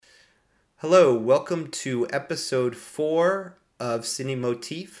Hello, welcome to episode 4 of Cine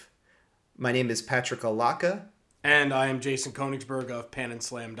Motif. My name is Patrick Alaka, And I am Jason Konigsberg of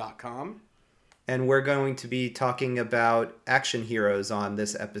PanandSlam.com. and we're going to be talking about action heroes on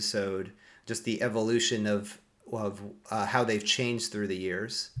this episode, just the evolution of how they've changed through the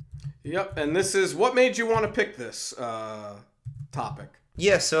years. Yep, and this is what made you want to pick this topic.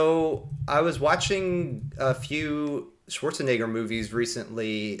 Yeah, so I was watching a few Schwarzenegger movies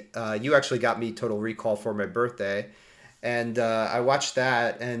recently. You actually got me Total Recall for my birthday, and I watched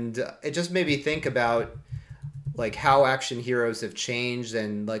that, and it just made me think about like how action heroes have changed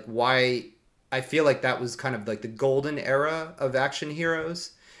and like why I feel like that was kind of like the golden era of action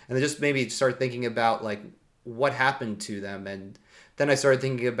heroes, and it just made me start thinking about like what happened to them, and then I started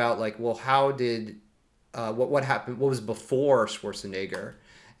thinking about like, well, how did what happened, what was before Schwarzenegger,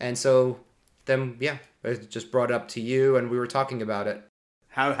 and so then yeah, I just brought it up to you, and we were talking about it.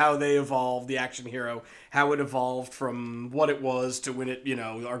 How they evolved, the action hero, how it evolved from what it was to when it,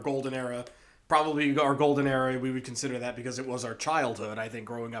 our golden era. Probably our golden era, we would consider that because it was our childhood, I think,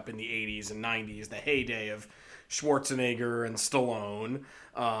 growing up in the 80s and 90s, the heyday of Schwarzenegger and Stallone.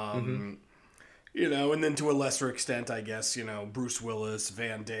 And then to a lesser extent, I guess, Bruce Willis,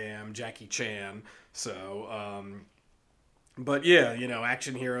 Van Damme, Jackie Chan. But yeah,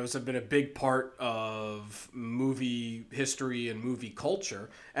 action heroes have been a big part of movie history and movie culture.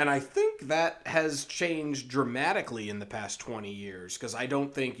 And I think that has changed dramatically in the past 20 years, because I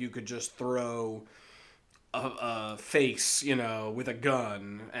don't think you could just throw a face, with a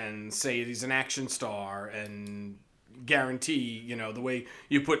gun and say he's an action star and guarantee, the way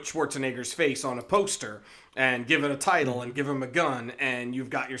you put Schwarzenegger's face on a poster and give it a title and give him a gun and you've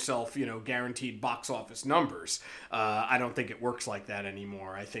got yourself, guaranteed box office numbers. I don't think it works like that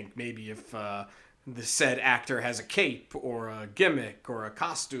anymore. I think maybe if the said actor has a cape or a gimmick or a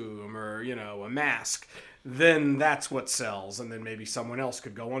costume or, a mask, then that's what sells. And then maybe someone else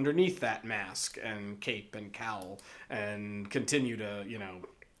could go underneath that mask and cape and cowl and continue to,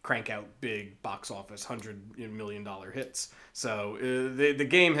 crank out big box office $100 million hits. So the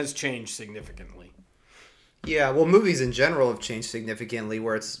game has changed significantly. Yeah, well, movies in general have changed significantly,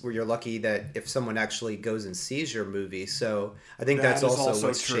 where you're lucky that if someone actually goes and sees your movie. So I think That that's is also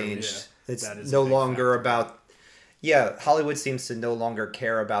what's true, changed. yeah. It's That is a no big longer factor. about, yeah, Hollywood seems to no longer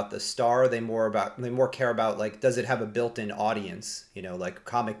care about the star. They more care about like, does it have a built-in audience? Like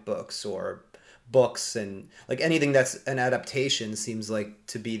comic books or books, and like anything that's an adaptation seems like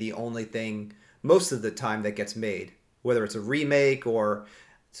to be the only thing most of the time that gets made, whether it's a remake or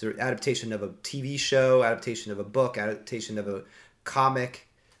it's an adaptation of a TV show, adaptation of a book, adaptation of a comic.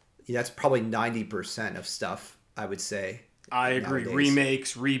 Yeah, that's probably 90% of stuff, I would say, I agree. nowadays.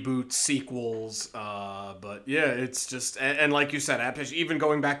 Remakes, reboots, sequels. But yeah, it's just, and like you said, adaptation, even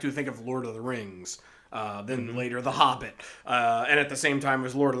going back to think of Lord of the Rings. Then later The Hobbit. And at the same time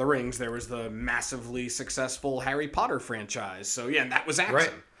as Lord of the Rings, there was the massively successful Harry Potter franchise. So yeah, and that was action.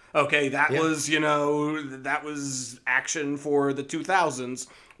 Right. Okay, that Yeah. was, that was action for the 2000s,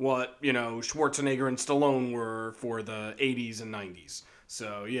 what, Schwarzenegger and Stallone were for the 80s and 90s.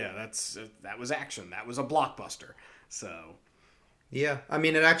 So yeah, that was action. That was a blockbuster. So Yeah. I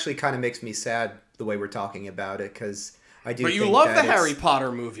mean, it actually kind of makes me sad the way we're talking about it, because I do but you think love that the it's... Harry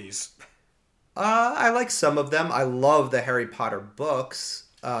Potter movies. I like some of them. I love the Harry Potter books.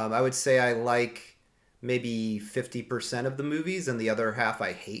 I would say I like maybe 50% of the movies, and the other half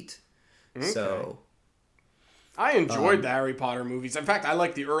I hate. Okay. So, I enjoyed the Harry Potter movies. In fact, I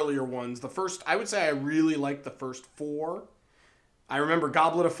like the earlier ones. The first, I would say I really liked the first four. I remember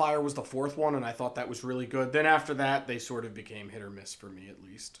Goblet of Fire was the fourth one, and I thought that was really good. Then after that, they sort of became hit or miss for me, at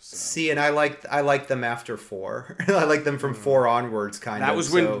least. So see, and I like them after 4. I like them from 4 onwards, kind that of. was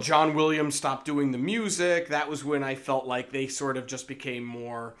So, when John Williams stopped doing the music. That was when I felt like they sort of just became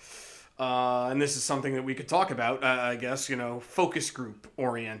more. And this is something that we could talk about, I guess, focus group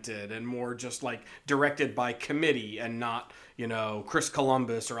oriented and more just like directed by committee and not, Chris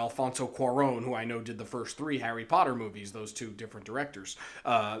Columbus or Alfonso Cuarón, who I know did the first 3 Harry Potter movies, those 2 different directors.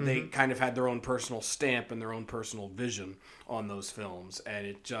 They kind of had their own personal stamp and their own personal vision on those films. And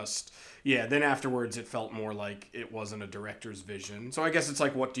it just, yeah, then afterwards it felt more like it wasn't a director's vision. So I guess it's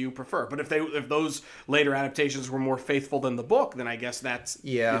like, what do you prefer? But if those later adaptations were more faithful than the book, then I guess that's,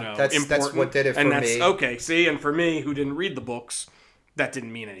 yeah, that's important. what did it for And that's me. okay. See, and for me, who didn't read the books, that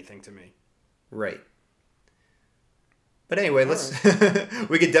didn't mean anything to me. Right. But anyway, All let's right.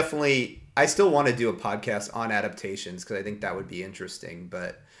 we could definitely, I still want to do a podcast on adaptations because I think that would be interesting,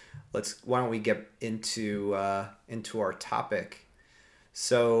 but why don't we get into our topic.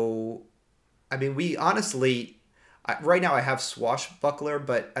 So, I mean, we honestly, right now I have Swashbuckler,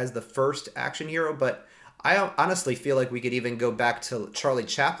 but as the first action hero. But I honestly feel like we could even go back to Charlie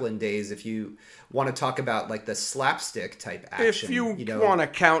Chaplin days if you want to talk about like the slapstick type If action. you You know, want to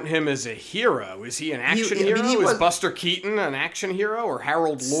count him as a hero, is he an action hero? I mean, he Is was. Buster Keaton an action hero, or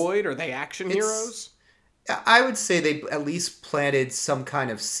Harold Lloyd? Are they action heroes? I would say they at least planted some kind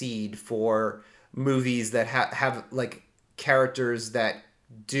of seed for movies that have like characters that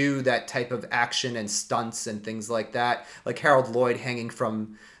do that type of action and stunts and things like that. Like Harold Lloyd hanging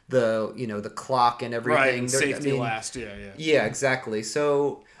from the clock and everything. Right, and They're- safety last. Yeah, yeah. Yeah, exactly.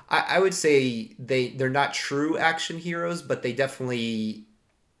 So I would say they're not true action heroes, but they definitely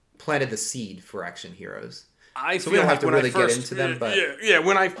planted the seed for action heroes. I So feel we don't have like to when really I first, get into them, but yeah,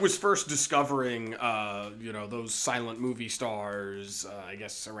 when I was first discovering, those silent movie stars, I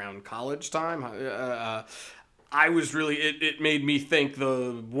guess around college time, I was really it made me think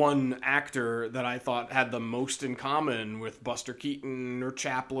the one actor that I thought had the most in common with Buster Keaton or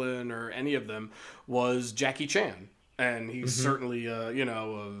Chaplin or any of them was Jackie Chan. And he's certainly, a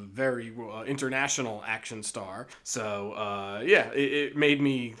very international action star. So, it made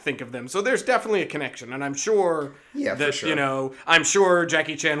me think of them. So there's definitely a connection. And I'm sure Yeah, that, for sure. I'm sure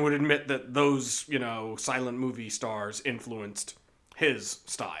Jackie Chan would admit that those, silent movie stars influenced his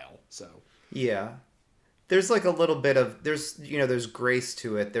style. So, yeah. There's like a little bit of there's grace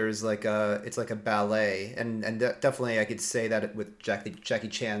to it. There's like it's like a ballet, and definitely I could say that with Jackie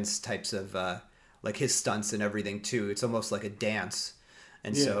Chan's types of like his stunts and everything too. It's almost like a dance,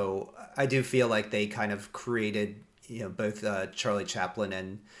 and Yeah. so I do feel like they kind of created both Charlie Chaplin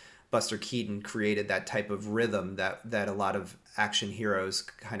and Buster Keaton created that type of rhythm that a lot of action heroes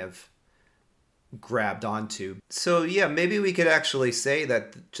kind of grabbed onto. So yeah, maybe we could actually say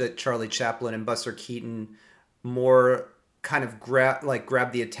that Charlie Chaplin and Buster Keaton more kind of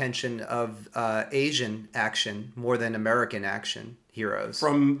grab the attention of Asian action more than American action heroes.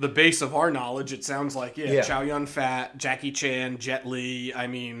 from the base of our knowledge, it sounds like, Yeah. Chow Yun-fat, Jackie Chan, Jet Li. I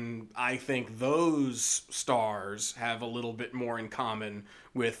mean, I think those stars have a little bit more in common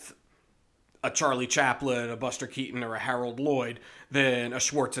with a Charlie Chaplin, a Buster Keaton, or a Harold Lloyd than a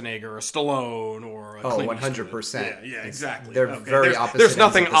Schwarzenegger, a Stallone, or a Clint 100%. Eastwood. Yeah, exactly. They're very there's, opposite There's ends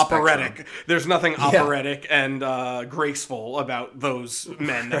nothing of the spectrum. operatic. There's nothing operatic and graceful about those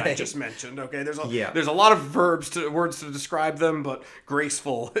men that I Right. just mentioned. Okay, Yeah. there's a lot of words to describe them, but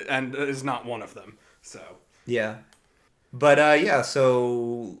graceful and is not one of them. So. Yeah. But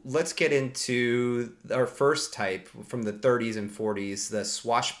so let's get into our first type from the 30s and 40s, the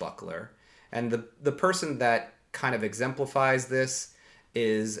swashbuckler. And the person that kind of exemplifies this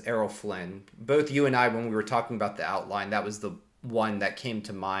is Errol Flynn. Both you and I, when we were talking about the outline, that was the one that came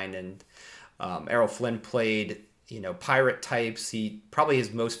to mind. And Errol Flynn played, pirate types. Probably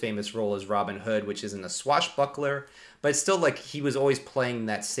his most famous role is Robin Hood, which isn't a swashbuckler, but it's still like he was always playing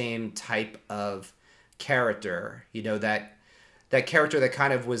that same type of character, that character that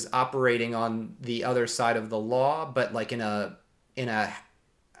kind of was operating on the other side of the law, but like in a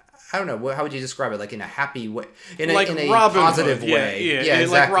I don't know, how would you describe it? Like in a happy way, in a Robin positive Hood, way. Yeah, exactly.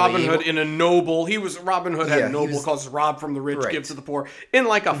 like Robin Hood in a noble. Robin Hood had Yeah, a he noble was- cause rob from the rich, Right. give to the poor. In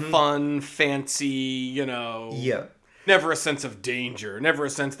like a fun, fancy, Yeah. never a sense of danger, never a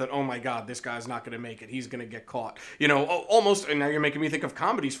sense that, oh my God, this guy's not going to make it. He's going to get caught. Almost, and now you're making me think of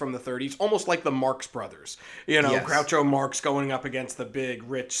comedies from the 30s, almost like the Marx Brothers. Yes. Groucho Marx going up against the big,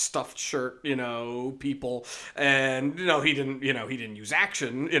 rich, stuffed shirt, people. And, he didn't use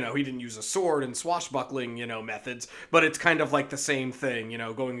action, he didn't use a sword and swashbuckling, methods. But it's kind of like the same thing,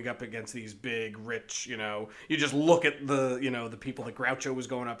 going up against these big, rich, you just look at the people that Groucho was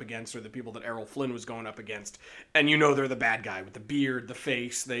going up against or the people that Errol Flynn was going up against, and they're the bad guy with the beard, the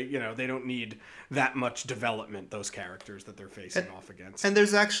face. They don't need that much development, those characters that they're facing off against. And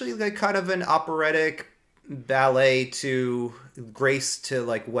there's actually like kind of an operatic ballet to grace to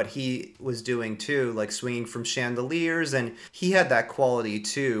like what he was doing too, like swinging from chandeliers, and he had that quality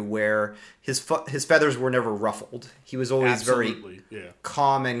too where his feathers were never ruffled. He was always Absolutely, very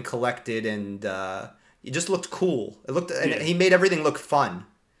calm and collected, and he just looked cool. And Yeah. he made everything look fun.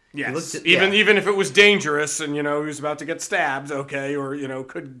 Yes, looked- even if it was dangerous and he was about to get stabbed, okay, or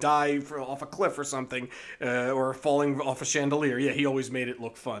could die off a cliff or something, or falling off a chandelier. Yeah, he always made it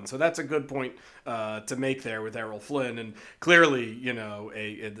look fun. So that's a good point to make there with Errol Flynn, and clearly,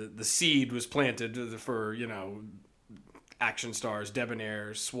 the seed was planted for action stars,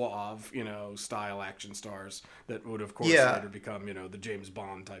 debonair, suave, style action stars that would of course later become the James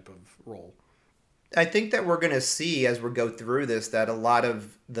Bond type of role. I think that we're going to see as we go through this that a lot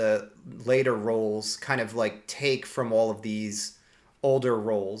of the later roles kind of like take from all of these older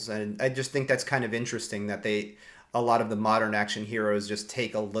roles. And I just think that's kind of interesting that they a lot of the modern action heroes just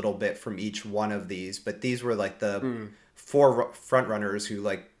take a little bit from each one of these, but these were like the four front runners who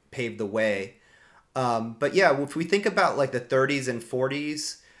like paved the way. But yeah, if we think about like the 30s and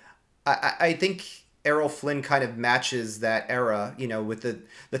 40s, I think Errol Flynn kind of matches that era, you know, with the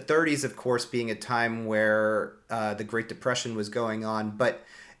 30s, of course, being a time where the Great Depression was going on. But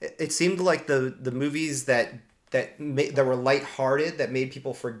it seemed like the movies that were lighthearted, that made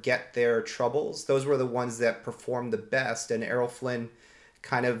people forget their troubles, those were the ones that performed the best. And Errol Flynn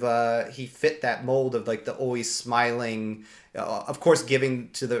kind of he fit that mold of like the always smiling, of course,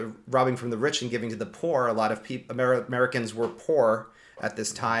 robbing from the rich and giving to the poor. A lot of Americans were poor at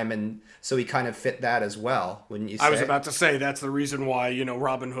this time, and so he kind of fit that as well, wouldn't you say? I was about to say that's the reason why, you know,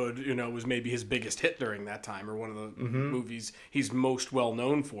 Robin Hood, you know, was maybe his biggest hit during that time, or one of the movies he's most well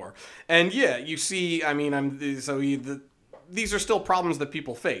known for. And yeah, you see, I mean, these are still problems that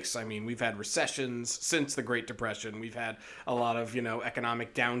people face. I mean, we've had recessions since the Great Depression. We've had a lot of, you know,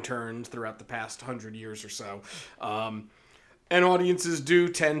 economic downturns throughout the past 100 years or so. And audiences do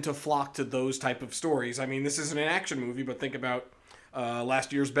tend to flock to those type of stories. I mean, this isn't an action movie, but think about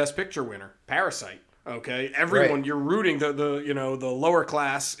last year's Best Picture winner, Parasite. Okay, everyone, right. You're rooting the you know, the lower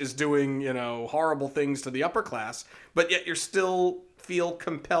class is doing, you know, horrible things to the upper class, but yet you're still feel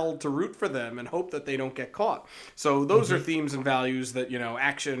compelled to root for them and hope that they don't get caught. So those are themes and values that, you know,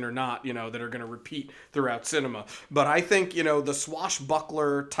 action or not, you know, that are going to repeat throughout cinema. But I think, you know, the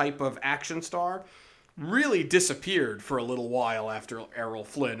swashbuckler type of action star really disappeared for a little while after Errol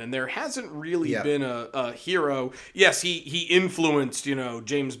Flynn, and there hasn't really been a hero. Yes, he influenced, you know,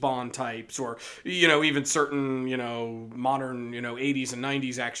 James Bond types, or, you know, even certain, you know, modern, you know, 80s and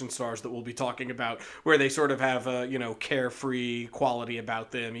 90s action stars that we'll be talking about, where they sort of have a, you know, carefree quality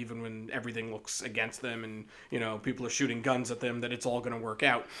about them, even when everything looks against them and, you know, people are shooting guns at them, that it's all going to work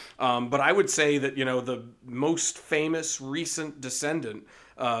out. But I would say that, you know, the most famous recent descendant,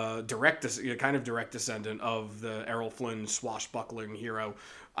 direct descendant of the Errol Flynn swashbuckling hero,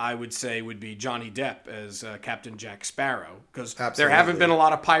 I would say would be Johnny Depp as Captain Jack Sparrow, because there haven't been a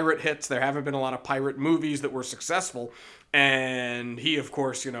lot of pirate hits, there haven't been a lot of pirate movies that were successful, and he, of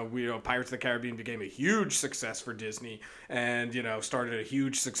course, you know, Pirates of the Caribbean became a huge success for Disney, and, you know, started a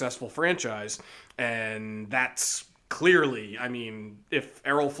huge successful franchise, and that's clearly, I mean, if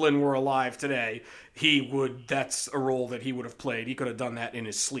Errol Flynn were alive today, that's a role that he would have played. He could have done that in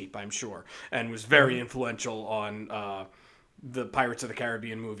his sleep, I'm sure, and was very influential on the Pirates of the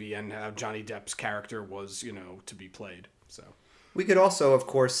Caribbean movie and how Johnny Depp's character was, you know, to be played. So we could also, of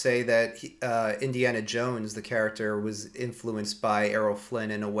course, say that Indiana Jones, the character, was influenced by Errol Flynn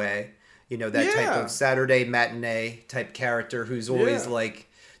in a way. You know, that type of Saturday matinee type character who's always like,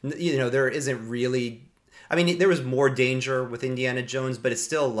 you know, there isn't really... I mean, there was more danger with Indiana Jones, but it's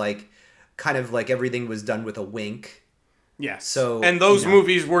still like kind of like everything was done with a wink. Yes. So, and those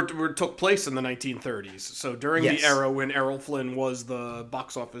movies took place in the 1930s. So during the era when Errol Flynn was the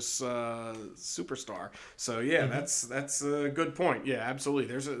box office superstar. So yeah, that's a good point. Yeah,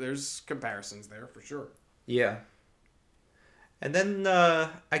 absolutely. There's comparisons there for sure. Yeah. And then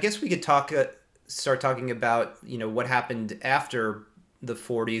I guess we could start talking about, you know, what happened after the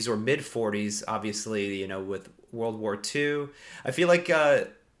 40s or mid 40s, obviously, you know, with World War II. I feel like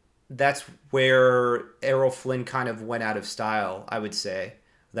that's where Errol Flynn kind of went out of style, I would say,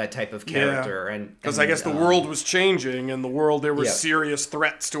 that type of character. Because I guess the world was changing, and there were serious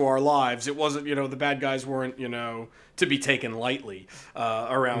threats to our lives. It wasn't, you know, the bad guys weren't, you know, to be taken lightly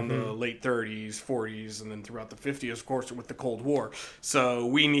around the late 30s, 40s, and then throughout the 50s, of course, with the Cold War. So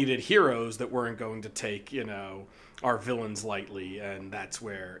we needed heroes that weren't going to take, you know, our villains lightly, and that's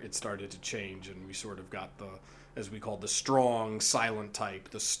where it started to change, and we sort of got the, as we call, the strong, silent type,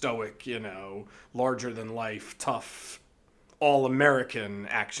 the stoic, you know, larger than life, tough, all-American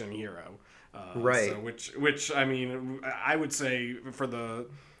action hero. Right. So which I mean, I would say for the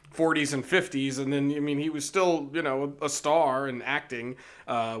 40s and 50s, and then, I mean, he was still, you know, a star in acting,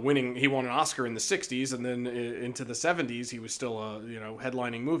 winning. He won an Oscar in the 60s, and then into the 70s, he was still, you know,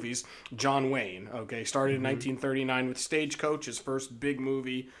 headlining movies. John Wayne, okay, started in 1939 with Stagecoach, his first big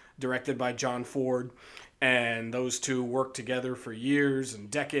movie, directed by John Ford. And those two worked together for years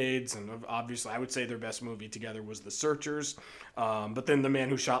and decades, and obviously I would say their best movie together was The Searchers. But then The Man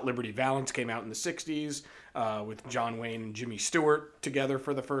Who Shot Liberty Valance came out in the 60s with John Wayne and Jimmy Stewart together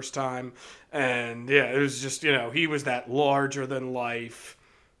for the first time. And yeah, it was just, you know, he was that larger-than-life,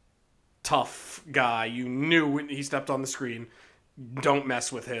 tough guy. You knew when he stepped on the screen, don't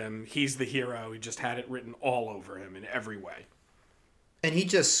mess with him. He's the hero. He just had it written all over him in every way. And he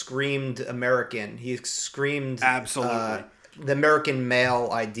just screamed American. He screamed absolutely the American male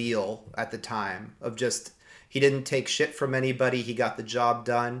ideal at the time of just, He didn't take shit from anybody. He got the job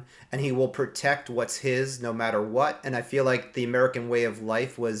done, and he will protect what's his no matter what. And I feel like the American way of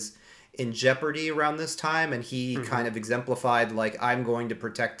life was in jeopardy around this time, and he kind of exemplified, like, I'm going to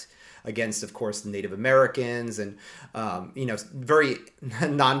protect against, of course, the Native Americans and, very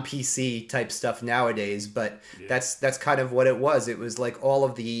non-PC type stuff nowadays. But that's kind of what it was. It was like all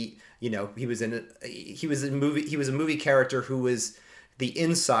of the, he was a movie character who was the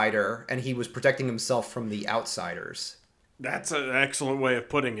insider, and he was protecting himself from the outsiders. That's an excellent way of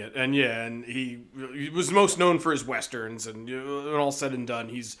putting it. And he was most known for his Westerns, and when all said and done,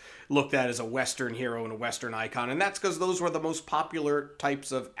 he's looked at as a Western hero and a Western icon. And that's because those were the most popular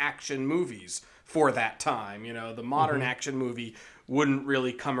types of action movies for that time. The modern action movie wouldn't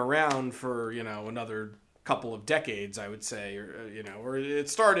really come around for, another couple of decades, I would say, or it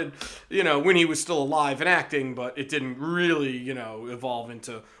started, when he was still alive and acting, but it didn't really, evolve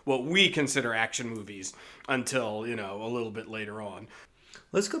into what we consider action movies until, a little bit later on.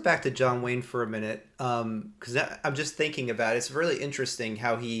 Let's go back to John Wayne for a minute, because I'm just thinking about it. It's really interesting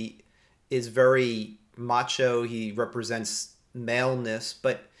how he is very macho. He represents maleness,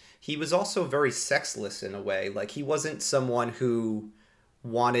 but he was also very sexless in a way. Like, he wasn't someone who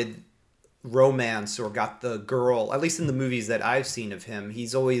wanted romance or got the girl, at least in the movies that I've seen of him.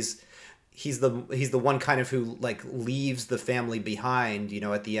 He's the one kind of who, like, leaves the family behind,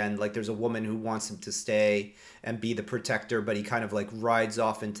 at the end. Like, there's a woman who wants him to stay and be the protector, but he kind of, like, rides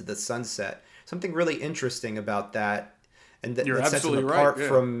off into the sunset. Something really interesting about that, and that sets him apart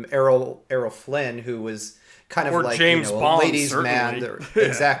from Errol Flynn, who was kind of like James Bond, a ladies' certainly. man.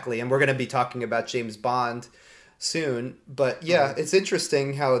 Exactly, and we're going to be talking about James Bond soon. But yeah, it's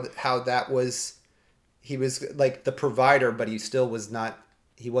interesting how that was. He was like the provider, but he still was not.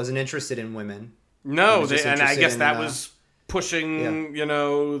 He wasn't interested in women. No, and I guess that was pushing,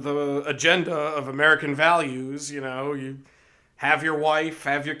 the agenda of American values. You have your wife,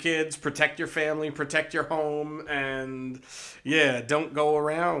 have your kids, protect your family, protect your home, and don't go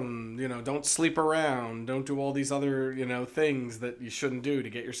around, don't sleep around, don't do all these other, things that you shouldn't do to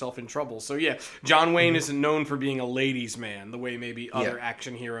get yourself in trouble. So John Wayne isn't known for being a ladies' man the way maybe other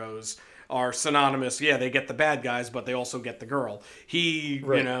action heroes are synonymous. Yeah, they get the bad guys, but they also get the girl. He,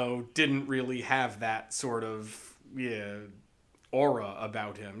 didn't really have that sort of, aura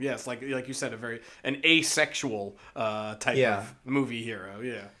about him. Yes, like you said, an asexual type of movie hero.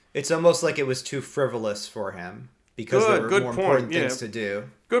 Yeah, it's almost like it was too frivolous for him because there were more important things to do.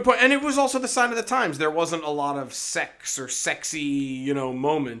 Good point. And it was also the sign of the times. There wasn't a lot of sex or sexy,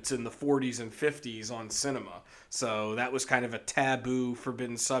 moments in the 40s and 50s on cinema. So that was kind of a taboo,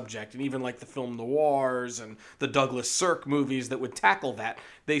 forbidden subject. And even like the film noirs and the Douglas Sirk movies that would tackle that,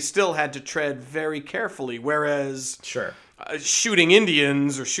 they still had to tread very carefully. Whereas shooting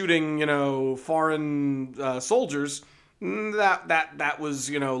Indians or shooting, foreign soldiers, that was,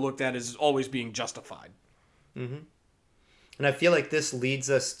 looked at as always being justified. Mm-hmm. And I feel like this leads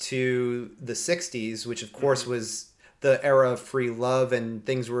us to the 60s, which of course was the era of free love and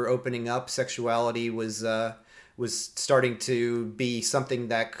things were opening up. Sexuality was starting to be something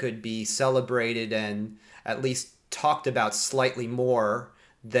that could be celebrated and at least talked about slightly more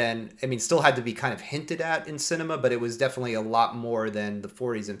than, still had to be kind of hinted at in cinema, but it was definitely a lot more than the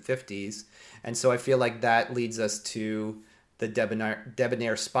 40s and 50s. And so I feel like that leads us to the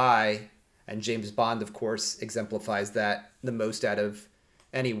Debonair Spy, and James Bond, of course, exemplifies that the most out of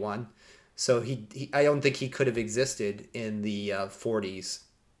anyone. So I don't think he could have existed in the 40s.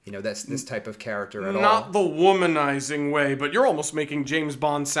 That's this type of character at all. Not the womanizing way, but you're almost making James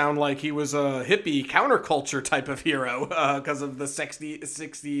Bond sound like he was a hippie counterculture type of hero because of the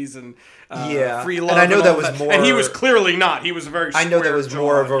 60s and free love. And I know that was more. And he was clearly not. He was very. I know that was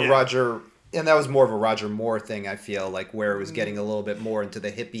more of a Roger. And that was more of a Roger Moore thing, I feel, like where it was getting a little bit more into the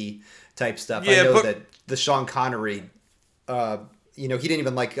hippie type stuff. I know that the Sean Connery, he didn't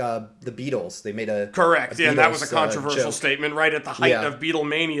even like the Beatles. They made correct. Beatles, That was a controversial joke. Statement right at the height of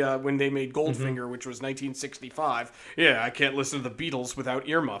Beatlemania when they made Goldfinger, which was 1965. Yeah, I can't listen to the Beatles without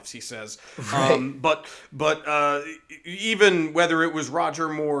earmuffs, he says. Right. But even whether it was Roger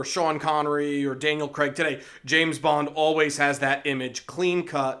Moore, Sean Connery, or Daniel Craig today, James Bond always has that image, clean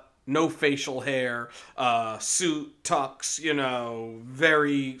cut, no facial hair, suit, tux,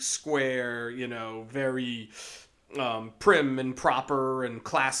 very square, very prim and proper and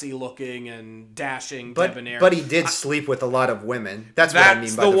classy looking and dashing, But debonair. but he did sleep with a lot of women. That's what I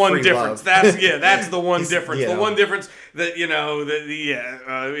mean by the the one free difference. love. That's the one difference. you The know. one difference that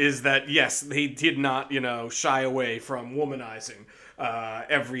is that yes, he did not shy away from womanizing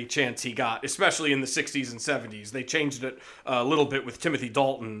every chance he got, especially in the 60s and 70s. They changed it a little bit with Timothy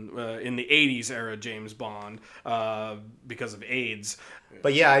Dalton in the 80s era James Bond because of AIDS.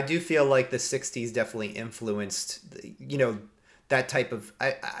 But yeah, I do feel like the 60s definitely influenced, that type of...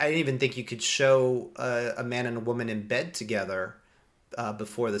 I didn't even think you could show a man and a woman in bed together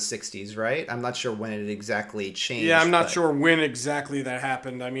before the 60s, right? I'm not sure when it exactly changed. Yeah, I'm not sure when exactly that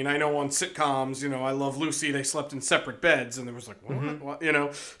happened. I mean, I know on sitcoms, I Love Lucy, they slept in separate beds, and there was like, what?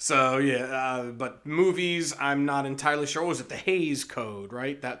 So, yeah, but movies, I'm not entirely sure. What was it? The Hays Code,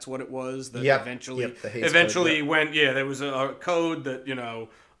 right? That's what it was. That eventually the Hays Code, went, there was a code that,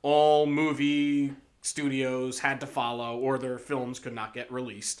 all movie studios had to follow, or their films could not get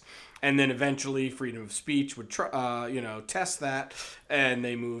released. And then eventually freedom of speech would test that, and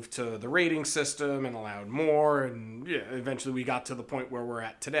they moved to the rating system and allowed more, and eventually we got to the point where we're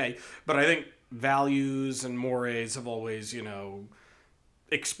at today. But I think values and mores have always,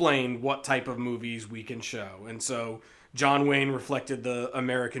 explained what type of movies we can show. And so John Wayne reflected the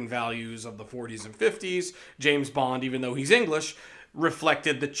American values of the 40s and 50s. James Bond, even though he's English,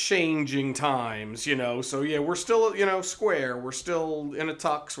 reflected the changing times, So yeah, we're still, square. We're still in a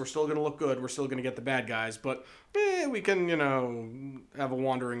tux. We're still gonna look good. We're still gonna get the bad guys, but we can, have a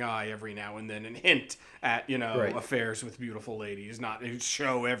wandering eye every now and then and hint at, Right. affairs with beautiful ladies, not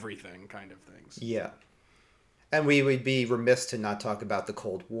show everything kind of things. Yeah. And we would be remiss to not talk about the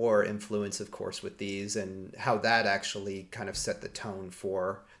Cold War influence, of course, with these, and how that actually kind of set the tone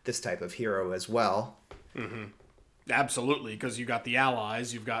for this type of hero as well. Mm-hmm. Absolutely, because you got the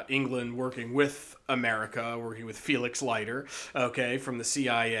Allies, you've got England working with America, working with Felix Leiter, from the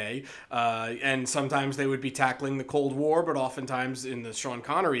CIA, and sometimes they would be tackling the Cold War, but oftentimes in the Sean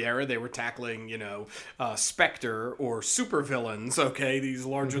Connery era, they were tackling, Spectre or supervillains, these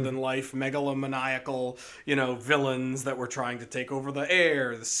larger-than-life, megalomaniacal, villains that were trying to take over the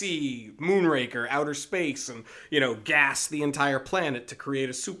air, the sea, Moonraker, outer space, and, gas the entire planet to create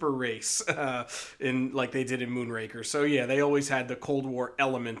a super race, like they did in Moonraker. So yeah, they always had the Cold War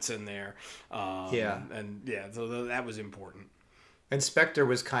elements in there. So that was important. And Spectre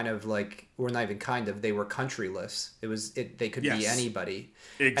was kind of like, or not even kind of, they were countryless. They could be anybody.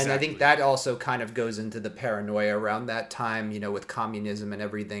 Exactly. And I think that also kind of goes into the paranoia around that time, with communism and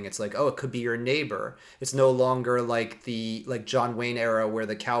everything. It's like, oh, it could be your neighbor. It's no longer like the John Wayne era where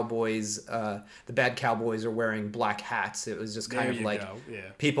the cowboys, the bad cowboys are wearing black hats. It was just kind of like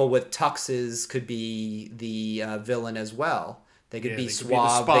people with tuxes could be the villain as well. They could be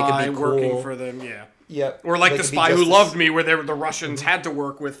suave. They could be cool. Working for them. Yeah. Yeah. Or like The Spy Who Loved Me, where the Russians had to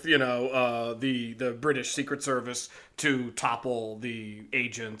work with, the British Secret Service to topple the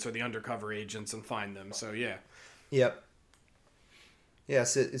agents or the undercover agents and find them. So, yeah. Yep.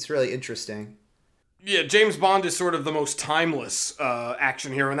 Yes, it's really interesting. Yeah, James Bond is sort of the most timeless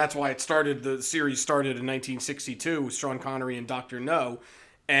action hero, and that's why the series started in 1962 with Sean Connery and Dr. No.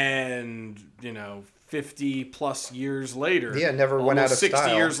 And, 50 plus years later. Yeah, never went out of 60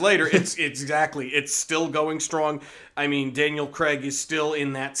 style. years later, it's still going strong. I mean, Daniel Craig is still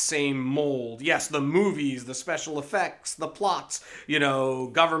in that same mold. Yes, the movies, the special effects, the plots,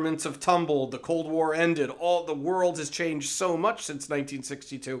 governments have tumbled, the Cold War ended, all the world has changed so much since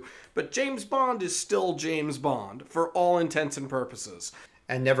 1962, but James Bond is still James Bond for all intents and purposes.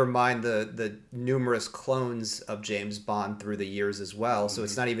 And never mind the numerous clones of James Bond through the years as well. So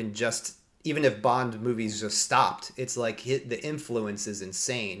it's not even just... Even if Bond movies just stopped, it's like the influence is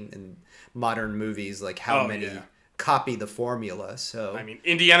insane in modern movies, like how many copy the formula. So I mean,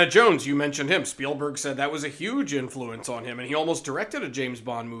 Indiana Jones, you mentioned him. Spielberg said that was a huge influence on him, and he almost directed a James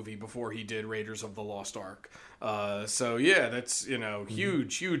Bond movie before he did Raiders of the Lost Ark. So yeah, that's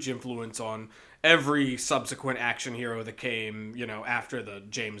huge influence on every subsequent action hero that came after the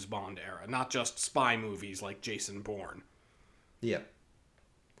James Bond era, not just spy movies like Jason Bourne. Yeah.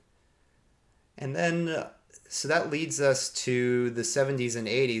 And then, so that leads us to the 70s and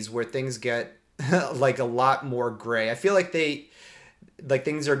 80s where things get like a lot more gray. I feel like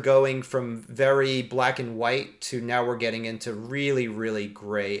things are going from very black and white to now we're getting into really, really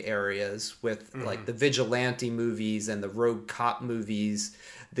gray areas with like the vigilante movies and the rogue cop movies,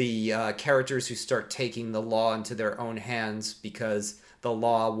 the characters who start taking the law into their own hands because the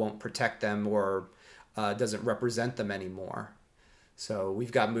law won't protect them or doesn't represent them anymore. So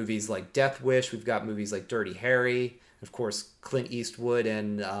we've got movies like Death Wish, we've got movies like Dirty Harry. Of course, Clint Eastwood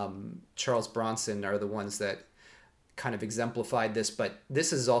and Charles Bronson are the ones that kind of exemplified this, but this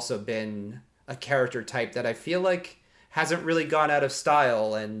has also been a character type that I feel like hasn't really gone out of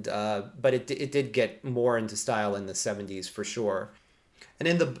style, and but it did get more into style in the 70s for sure. And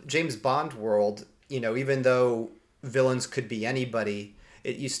in the James Bond world, even though villains could be anybody,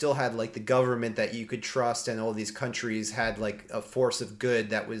 you still had like the government that you could trust, and all these countries had like a force of good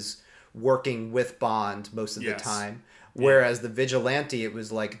that was working with Bond most of the time. Whereas the vigilante, it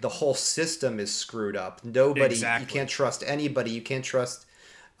was like the whole system is screwed up. Nobody, you can't trust anybody. You can't trust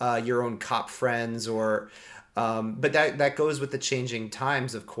your own cop friends or. But that goes with the changing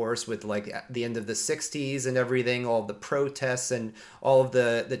times, of course, with like the end of the 60s and everything, all of the protests and all of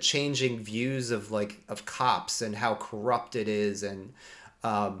the changing views of cops and how corrupt it is. And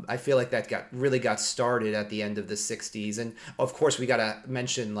I feel like that really got started at the end of the 60s. And of course, we got to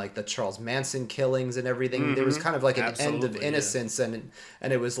mention like the Charles Manson killings and everything. Mm-hmm. There was kind of like an end of innocence. Yeah.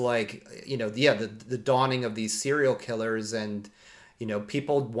 And it was like, the dawning of these serial killers, and,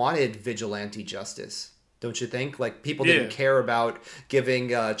 people wanted vigilante justice. Don't you think? Like, people didn't care about giving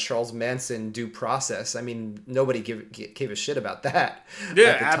Charles Manson due process. I mean, nobody gave a shit about that.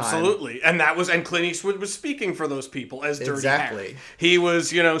 Yeah, absolutely. And Clint Eastwood was speaking for those people as Dirty Harry. He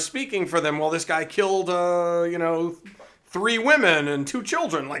was, speaking for them while this guy killed, 3 women and 2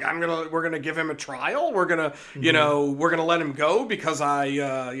 children. Like, we're gonna give him a trial. We're gonna, we're gonna let him go because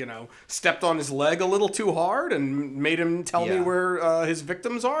I, stepped on his leg a little too hard and made him tell me where his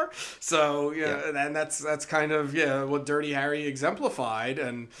victims are. So and that's kind of what Dirty Harry exemplified.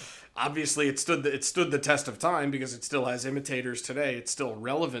 And obviously, it stood the test of time because it still has imitators today. It's still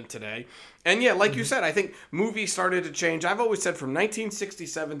relevant today. And like you said, I think movies started to change. I've always said from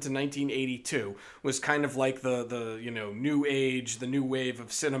 1967 to 1982 was kind of like the new age, the new wave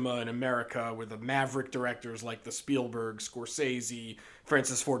of cinema in America, where the maverick directors like the Spielberg, Scorsese,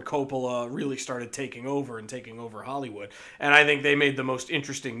 Francis Ford Coppola really started taking over Hollywood. And I think they made the most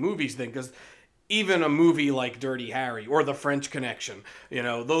interesting movies then, because even a movie like Dirty Harry or The French Connection,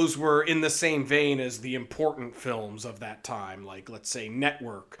 those were in the same vein as the important films of that time, like, let's say,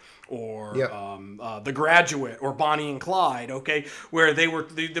 Network or The Graduate or Bonnie and Clyde, okay, where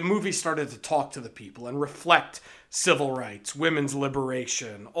the movie started to talk to the people and reflect civil rights, women's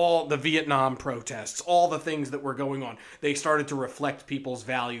liberation, all the Vietnam protests, all the things that were going on. They started to reflect people's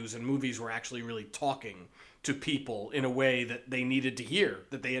values, and movies were actually really talking to people in a way that they needed to hear,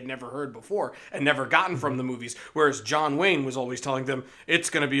 that they had never heard before and never gotten from the movies. Whereas John Wayne was always telling them,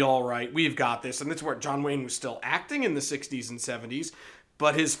 it's going to be all right, we've got this. And that's where John Wayne was still acting in the 60s and 70s.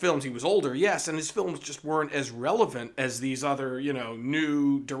 But his films, he was older, yes, and his films just weren't as relevant as these other,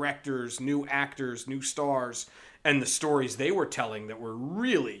 new directors, new actors, new stars, and the stories they were telling that were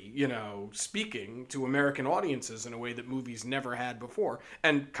really, speaking to American audiences in a way that movies never had before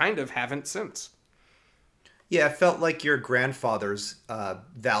and kind of haven't since. Yeah, it felt like your grandfather's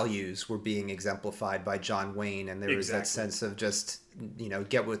values were being exemplified by John Wayne, and there was that sense of just,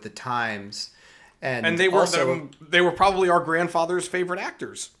 get with the times. And they were probably our grandfather's favorite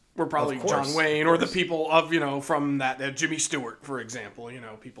actors. Were probably John Wayne or the people of, from that Jimmy Stewart, for example,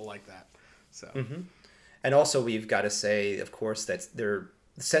 people like that. So, And also we've got to say, of course, that their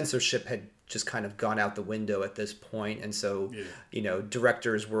censorship had just kind of gone out the window at this point, and so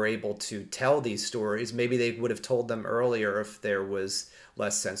directors were able to tell these stories. Maybe they would have told them earlier if there was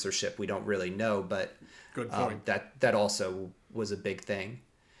less censorship. We don't really know, but good point. That also was a big thing.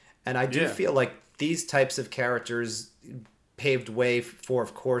 And I do feel like these types of characters paved way for,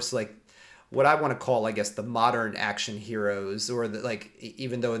 of course, like what I want to call, I guess, the modern action heroes, or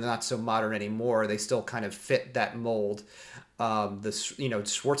even though they're not so modern anymore, they still kind of fit that mold. The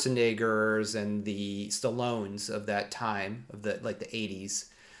Schwarzeneggers and the Stallones of that time, of the 80s.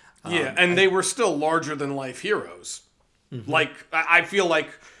 And they were still larger than life heroes. Mm-hmm. Like, I feel like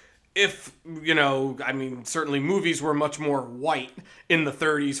if, certainly movies were much more white in the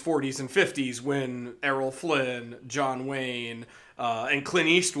 30s, 40s, and 50s when Errol Flynn, John Wayne, and Clint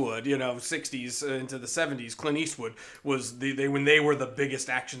Eastwood, 60s into the 70s, Clint Eastwood was when they were the biggest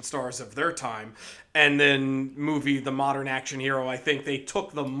action stars of their time. And then the modern action hero, I think they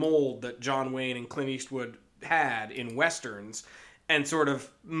took the mold that John Wayne and Clint Eastwood had in Westerns and sort of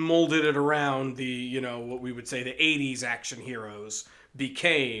molded it around the, what we would say the 80s action heroes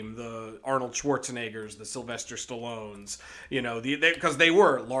became the Arnold Schwarzeneggers, the Sylvester Stallones, because they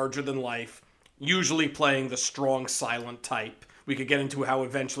were larger than life, usually playing the strong, silent type. We could get into how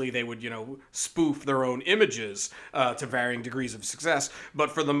eventually they would, spoof their own images to varying degrees of success.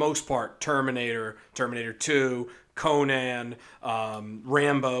 But for the most part, Terminator, Terminator 2, Conan,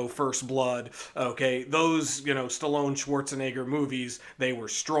 Rambo, First Blood. Okay, those Stallone, Schwarzenegger movies, they were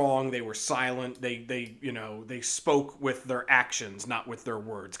strong, they were silent, they spoke with their actions, not with their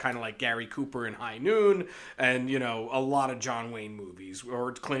words. Kind of like Gary Cooper in High Noon, and a lot of John Wayne movies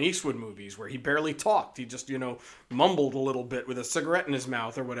or Clint Eastwood movies where he barely talked. He just mumbled a little bit with a cigarette in his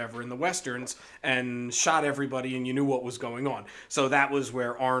mouth or whatever in the westerns and shot everybody, and you knew what was going on. So that was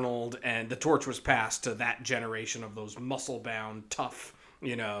where Arnold and the torch was passed to that generation of those muscle-bound, tough,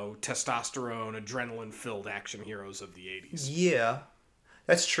 testosterone, adrenaline-filled action heroes of the 80s. Yeah,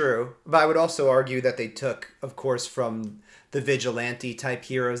 that's true. But I would also argue that they took, of course, from the vigilante-type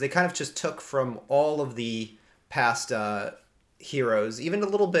heroes. They kind of just took from all of the past heroes, even a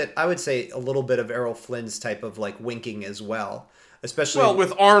little bit, I would say a little bit of Errol Flynn's type of like winking as well. Especially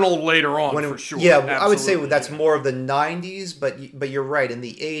with Arnold later on, for sure. Yeah, absolutely. I would say that's more of the 90s, but you're right. In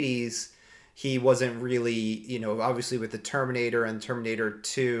the 80s, he wasn't really, obviously with the Terminator and Terminator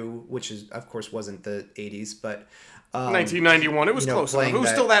 2, which is, of course, wasn't the 80s, but... 1991, it was close enough. It was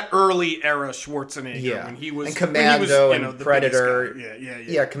still that early era Schwarzenegger. Yeah, when he was, and Commando when he was, and Predator.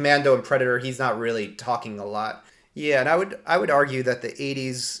 Yeah, Commando and Predator, he's not really talking a lot. Yeah, and I would argue that the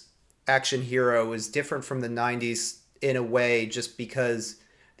 80s action hero is different from the 90s in a way, just because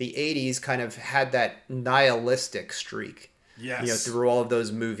the 80s kind of had that nihilistic streak. Yes. Through all of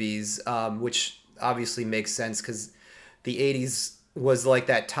those movies, which obviously makes sense because the 80s was like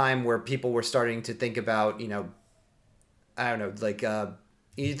that time where people were starting to think about, I don't know, like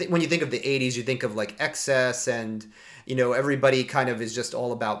when you think of the 80s, you think of like excess and, everybody kind of is just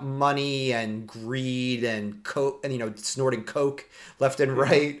all about money and greed and coke and, snorting coke left and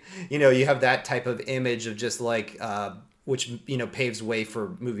right. You have that type of image of just like, which, paves way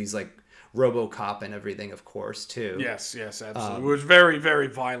for movies like RoboCop and everything, of course, too. Yes, absolutely. It was very, very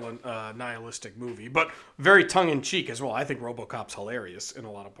violent, nihilistic movie, but very tongue-in-cheek as well. I think RoboCop's hilarious in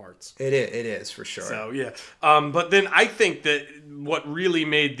a lot of parts. It is, for sure. So, yeah. But then I think that what really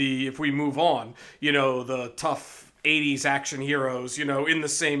made if we move on, the tough 80s action heroes, in the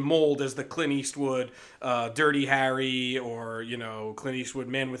same mold as the Clint Eastwood, Dirty Harry, or, Clint Eastwood,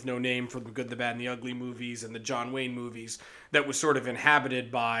 Man with No Name from the Good, the Bad, and the Ugly movies, and the John Wayne movies that was sort of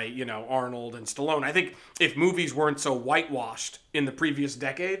inhabited by, Arnold and Stallone. I think if movies weren't so whitewashed in the previous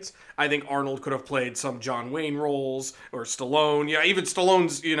decades, I think Arnold could have played some John Wayne roles, or Stallone. Yeah, even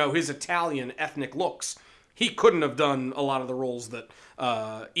Stallone's, his Italian ethnic looks. He couldn't have done a lot of the roles that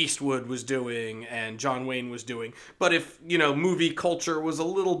Eastwood was doing and John Wayne was doing. But if, movie culture was a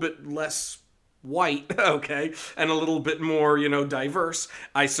little bit less white, okay, and a little bit more, diverse,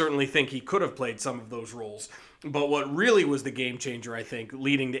 I certainly think he could have played some of those roles. But what really was the game changer, I think,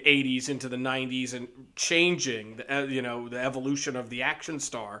 leading the 80s into the 90s and changing, the evolution of the action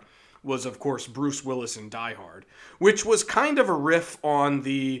star was, of course, Bruce Willis in Die Hard, which was kind of a riff on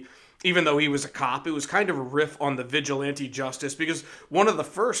even though he was a cop, it was kind of a riff on the vigilante justice, because one of the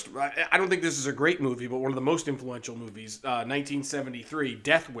first, I don't think this is a great movie, but one of the most influential movies, 1973,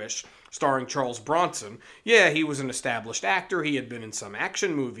 Death Wish, starring Charles Bronson. Yeah, he was an established actor. He had been in some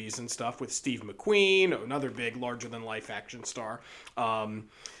action movies and stuff with Steve McQueen, another big, larger-than-life action star.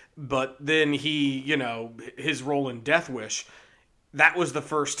 But then he, his role in Death Wish, that was the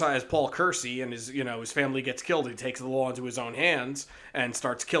first time, as Paul Kersey and his family gets killed, he takes the law into his own hands and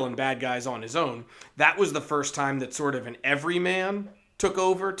starts killing bad guys on his own. That was the first time that sort of an everyman took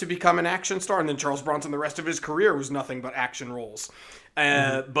over to become an action star. And then Charles Bronson, the rest of his career was nothing but action roles.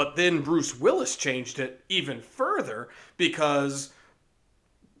 But then Bruce Willis changed it even further because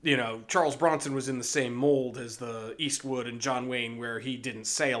Charles Bronson was in the same mold as the Eastwood and John Wayne, where he didn't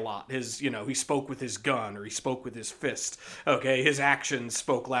say a lot. He spoke with his gun or he spoke with his fist. Okay, his actions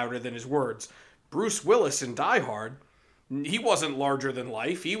spoke louder than his words. Bruce Willis in Die Hard, he wasn't larger than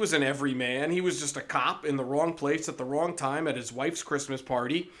life. He was an everyman. He was just a cop in the wrong place at the wrong time at his wife's Christmas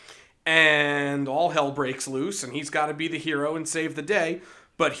party, and all hell breaks loose, and he's got to be the hero and save the day.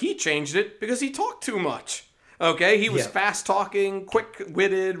 But he changed it because he talked too much. Okay, he was fast-talking,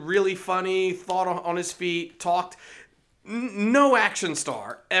 quick-witted, really funny, thought on his feet, talked. No action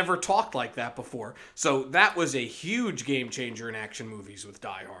star ever talked like that before. So that was a huge game changer in action movies with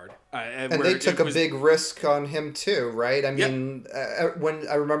Die Hard. And they took a big risk on him too, right? I mean, when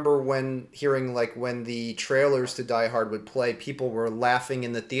I remember when the trailers to Die Hard would play, people were laughing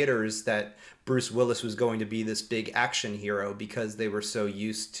in the theaters that Bruce Willis was going to be this big action hero because they were so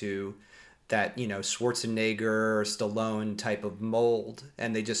used to that, Schwarzenegger, Stallone type of mold.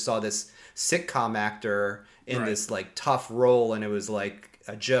 And they just saw this sitcom actor in this like tough role, and it was like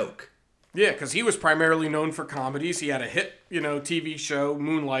a joke. Yeah, because he was primarily known for comedies. He had a hit, TV show,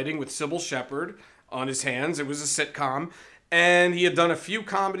 Moonlighting, with Sybil Shepherd. on his hands. It was a sitcom. And he had done a few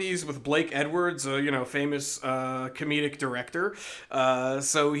comedies with Blake Edwards, famous comedic director.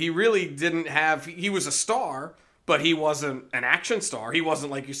 So he really didn't have... He was a star, but he wasn't an action star. He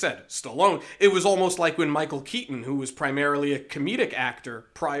wasn't, like you said, Stallone. It was almost like when Michael Keaton, who was primarily a comedic actor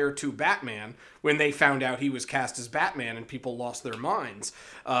prior to Batman, when they found out he was cast as Batman and people lost their minds.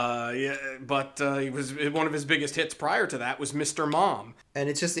 He was one of his biggest hits prior to that was Mr. Mom. And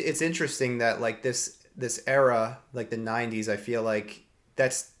it's interesting that like this era, like the 90s, I feel like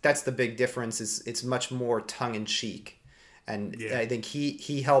that's the big difference. Is it's much more tongue in cheek, and I think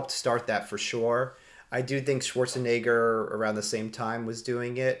he helped start that for sure. I do think Schwarzenegger around the same time was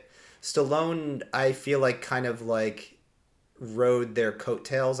doing it. Stallone, I feel like kind of like rode their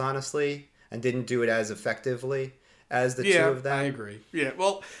coattails, honestly, and didn't do it as effectively as the two of them. I agree. Yeah,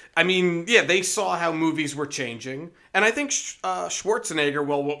 well, I mean, they saw how movies were changing. And I think Schwarzenegger,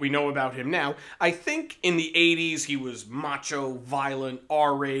 well, what we know about him now, I think in the 80s he was macho, violent,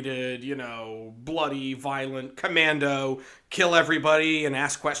 R-rated, bloody, violent, commando, kill everybody and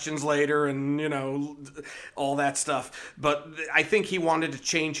ask questions later and, all that stuff. But I think he wanted to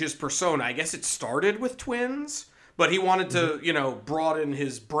change his persona. I guess it started with Twins. But he wanted to, broaden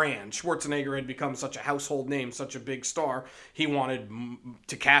his brand. Schwarzenegger had become such a household name, such a big star. He wanted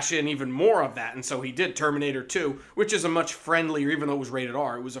to cash in even more of that. And so he did Terminator 2, which is a much friendlier, even though it was rated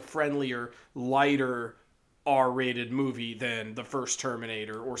R, it was a friendlier, lighter, R-rated movie than the first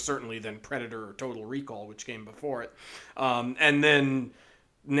Terminator, or certainly than Predator or Total Recall, which came before it. And then...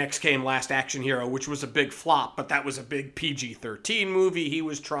 next came Last Action Hero, which was a big flop, but that was a big PG-13 movie. He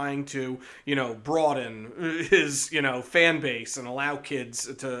was trying to, broaden his, fan base and allow kids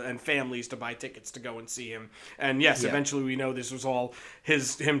and families to buy tickets to go and see him. And yes, eventually we know this was all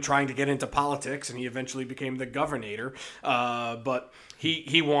him trying to get into politics, and he eventually became the governor. But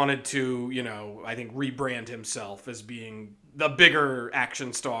he wanted to, I think rebrand himself as being the bigger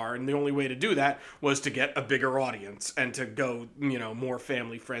action star, and the only way to do that was to get a bigger audience and to go, more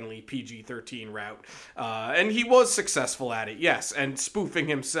family-friendly PG-13 route. And he was successful at it, yes, and spoofing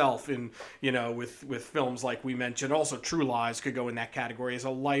himself in, with films like we mentioned. Also, True Lies could go in that category as a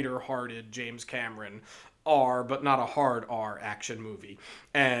lighter-hearted James Cameron R, but not a hard R action movie.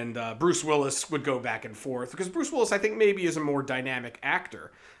 And Bruce Willis would go back and forth, because Bruce Willis, I think, maybe is a more dynamic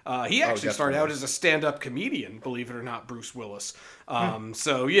actor. He actually started out as a stand-up comedian, believe it or not, Bruce Willis.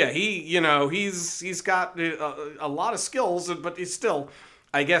 So yeah, he's got a lot of skills, but he's still,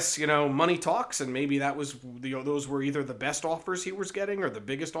 I guess, money talks, and maybe that was those were either the best offers he was getting or the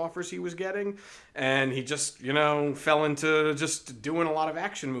biggest offers he was getting, and he just fell into just doing a lot of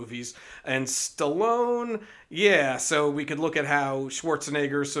action movies. And Stallone, so we could look at how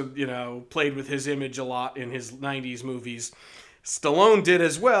Schwarzenegger played with his image a lot in his 90s movies. Stallone did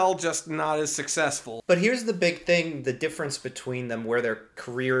as well, just not as successful. But here's the big thing, the difference between them, where their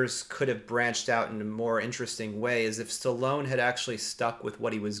careers could have branched out in a more interesting way, is if Stallone had actually stuck with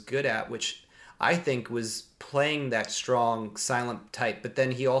what he was good at, which I think was playing that strong, silent type, but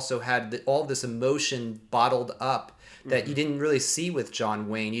then he also had all this emotion bottled up that you didn't really see with John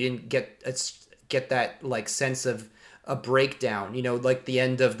Wayne. You didn't get that like sense of a breakdown, like the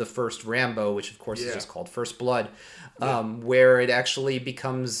end of the first Rambo, which of course is just called First Blood, where it actually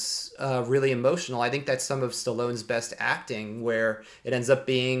becomes really emotional. I think that's some of Stallone's best acting, where it ends up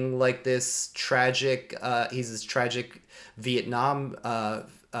being like this tragic, he's this tragic Vietnam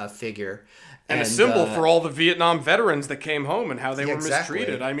figure. And a symbol for all the Vietnam veterans that came home and how they were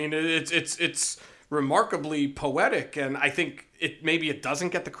mistreated. I mean, it's remarkably poetic, and I think it doesn't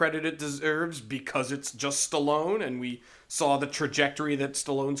get the credit it deserves because it's just Stallone, and we saw the trajectory that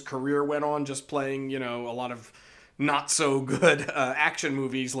Stallone's career went on, just playing, a lot of not so good action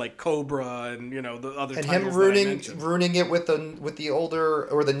movies like Cobra and the other. And him ruining it with the older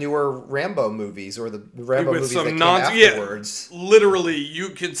or the newer Rambo movies or the Rambo movies that came afterwards. Yeah, literally, you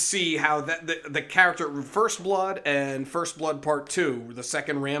could see how the character First Blood and First Blood Part 2, the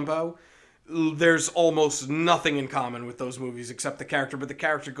second Rambo. There's almost nothing in common with those movies except the character, but the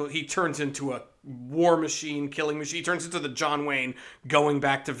character he turns into a war machine, killing machine. He turns into the John Wayne going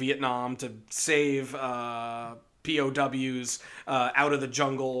back to Vietnam to save POWs out of the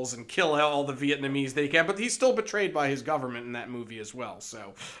jungles and kill all the Vietnamese that he can, but he's still betrayed by his government in that movie as well.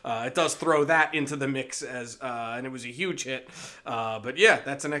 So it does throw that into the mix as and it was a huge hit. But yeah,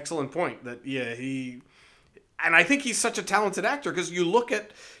 that's an excellent point. That and I think he's such a talented actor because you look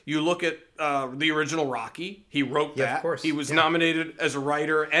at the original Rocky. He wrote that. Of course. He was nominated as a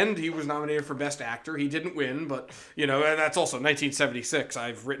writer, and he was nominated for Best Actor. He didn't win, but and that's also 1976.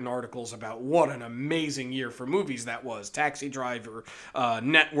 I've written articles about what an amazing year for movies that was. Taxi Driver,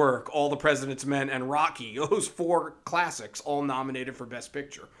 Network, All the President's Men, and Rocky. Those 4 classics all nominated for Best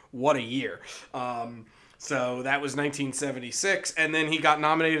Picture. What a year. So that was 1976, and then he got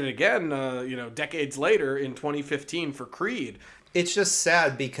nominated again, decades later in 2015 for Creed. It's just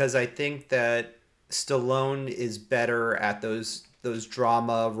sad because I think that Stallone is better at those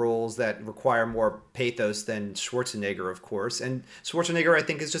drama roles that require more pathos than Schwarzenegger, of course. And Schwarzenegger, I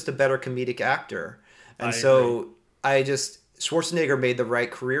think, is just a better comedic actor. And Schwarzenegger made the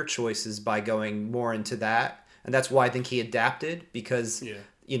right career choices by going more into that, and that's why I think he adapted because. Yeah.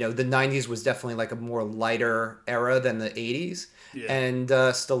 The 90s was definitely like a more lighter era than the 80s. Yeah. And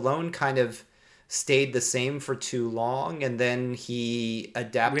Stallone kind of stayed the same for too long, and then he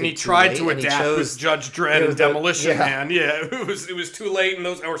adapted. When he tried to adapt with Judge Dredd and Demolition Man, it was too late, and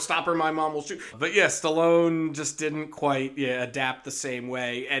or Stop or My Mom Will Shoot. But Stallone just didn't quite adapt the same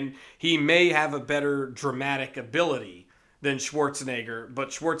way, and he may have a better dramatic ability than Schwarzenegger, but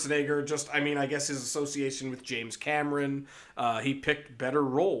Schwarzenegger I guess his association with James Cameron, he picked better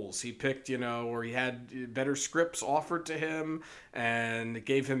roles. He picked, or he had better scripts offered to him, and it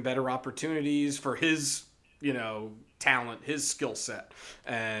gave him better opportunities for his, talent, his skill set.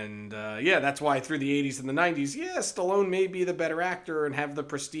 And that's why through the 80s and the 90s, Stallone may be the better actor and have the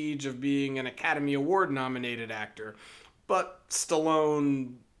prestige of being an Academy Award nominated actor. But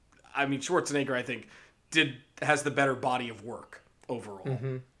Stallone, Schwarzenegger, I think, has the better body of work overall.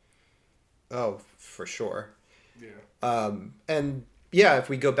 Mm-hmm. Oh, for sure. Yeah. If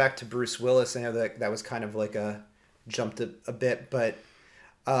we go back to Bruce Willis, I know that was kind of like jumped a bit, but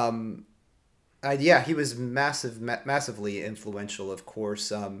he was massively influential, of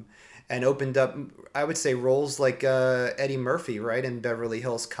course, and opened up, I would say, roles like Eddie Murphy, right, in Beverly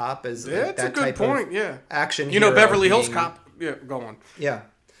Hills Cop as that's that a good type point. of Yeah, action hero. Beverly Hills Cop. Yeah, go on. Yeah.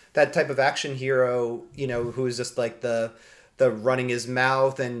 That type of action hero, who's just like the running his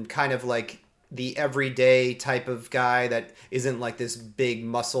mouth and kind of like the everyday type of guy that isn't like this big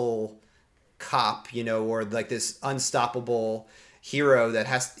muscle cop, or like this unstoppable hero that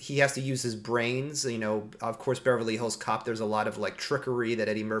has to use his brains. Of course, Beverly Hills Cop, there's a lot of like trickery that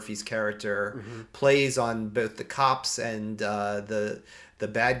Eddie Murphy's character plays on both the cops and the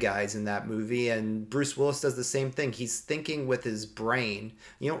bad guys in that movie, and Bruce Willis does the same thing. He's thinking with his brain.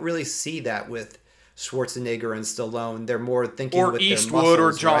 You don't really see that with Schwarzenegger and Stallone. They're more thinking with Eastwood their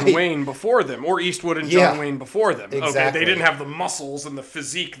muscles, or John right? Wayne before them, or Eastwood and John Wayne before them. Exactly. Okay, they didn't have the muscles and the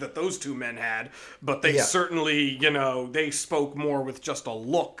physique that those two men had, but they certainly, they spoke more with just a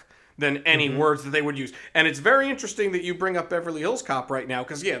look than any words that they would use. And it's very interesting that you bring up Beverly Hills Cop right now,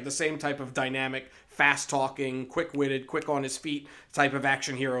 because the same type of dynamic, fast-talking, quick-witted, quick on his feet type of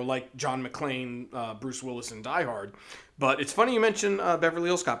action hero like John McClane, Bruce Willis in Die Hard. But it's funny you mention Beverly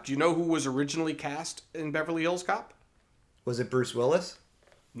Hills Cop. Do you know who was originally cast in Beverly Hills Cop? Was it Bruce Willis?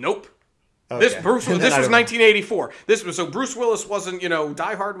 Nope. Okay. This was 1984. So Bruce Willis wasn't,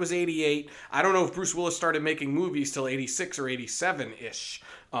 Die Hard was 88. I don't know if Bruce Willis started making movies till 86 or 87-ish.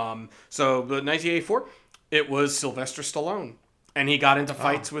 But 1984, it was Sylvester Stallone. And he got into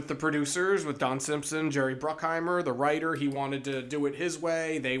fights with the producers, with Don Simpson, Jerry Bruckheimer, the writer. He wanted to do it his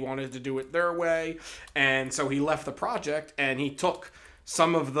way. They wanted to do it their way. And so he left the project, and he took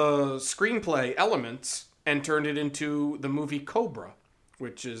some of the screenplay elements and turned it into the movie Cobra,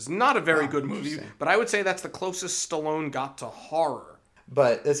 which is not a very good movie, but I would say that's the closest Stallone got to horror.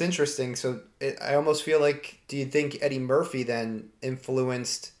 But that's interesting. So I almost feel like, do you think Eddie Murphy then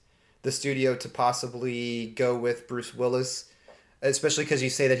influenced the studio to possibly go with Bruce Willis? Especially because you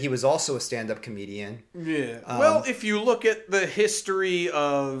say that he was also a stand-up comedian. Yeah. Well, if you look at the history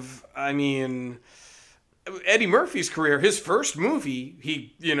of, Eddie Murphy's career, his first movie,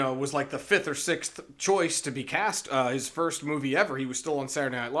 he, was like the 5th or 6th choice to be cast. His first movie ever, he was still on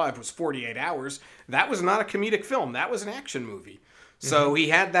Saturday Night Live, was 48 Hours. That was not a comedic film. That was an action movie. So he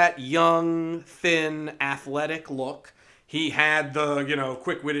had that young, thin, athletic look. He had the,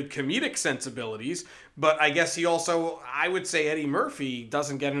 quick-witted comedic sensibilities, but I guess he also, I would say Eddie Murphy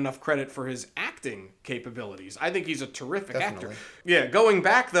doesn't get enough credit for his acting capabilities. I think he's a terrific actor. Yeah, going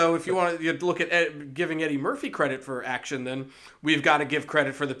back, though, if you want to look at giving Eddie Murphy credit for action, then we've got to give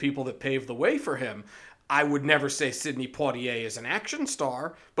credit for the people that paved the way for him. I would never say Sidney Poitier is an action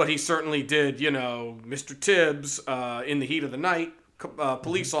star, but he certainly did, Mr. Tibbs, In the Heat of the Night,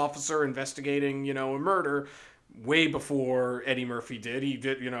 police officer investigating, a murder. way before Eddie Murphy did. He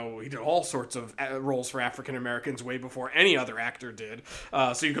did, he did all sorts of roles for African Americans way before any other actor did.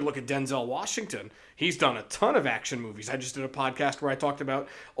 So you could look at Denzel Washington. He's done a ton of action movies. I just did a podcast where I talked about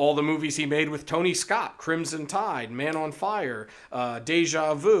all the movies he made with Tony Scott: Crimson Tide, Man on Fire,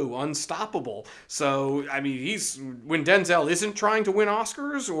 Deja Vu, Unstoppable. So, I mean, when Denzel isn't trying to win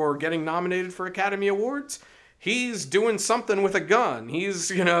Oscars or getting nominated for Academy Awards, he's doing something with a gun. He's,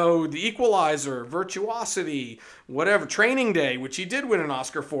 The Equalizer, Virtuosity, whatever, Training Day, which he did win an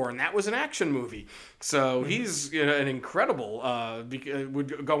Oscar for, and that was an action movie. So he's an incredible,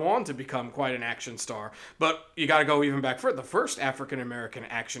 would go on to become quite an action star. But you got to go even back further. The first African-American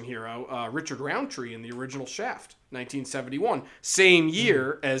action hero, Richard Roundtree in the original Shaft, 1971, same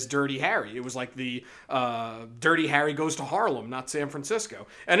year as Dirty Harry. It was like the Dirty Harry Goes to Harlem, not San Francisco.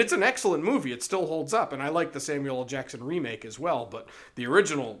 And it's an excellent movie. It still holds up. And I like the Samuel L. Jackson remake as well. But the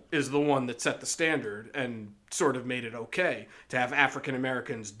original is the one that set the standard and sort of made it okay to have African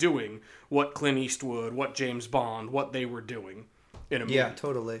Americans doing what Clint Eastwood, what James Bond, what they were doing in a movie. Yeah,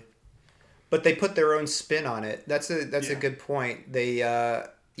 totally. But they put their own spin on it. That's a good point. They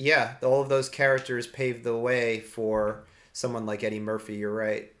all of those characters paved the way for someone like Eddie Murphy. You're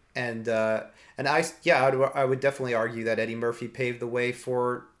right, and I would definitely argue that Eddie Murphy paved the way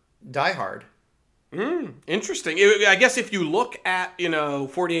for Die Hard. Interesting. I guess if you look at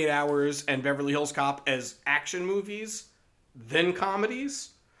 48 Hours and Beverly Hills Cop as action movies, then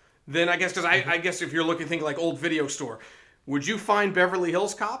comedies, then I guess I guess if you're thinking like old video store, would you find Beverly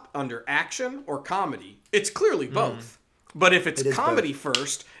Hills Cop under action or comedy? It's clearly both. But if it's comedy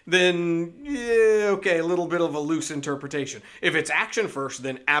first, then, okay, a little bit of a loose interpretation. If it's action first,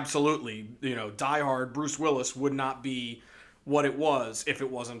 then absolutely, Die Hard, Bruce Willis would not be what it was if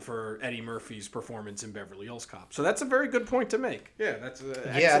it wasn't for Eddie Murphy's performance in Beverly Hills Cop. So that's a very good point to make. Yeah, that's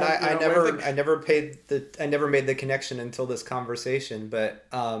and I never made the connection until this conversation. But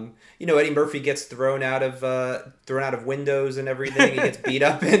Eddie Murphy gets thrown out of windows and everything. He gets beat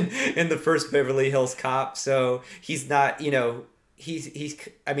up in the first Beverly Hills Cop. So he's not he's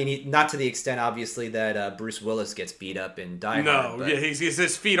not to the extent obviously that Bruce Willis gets beat up in Die Hard. No,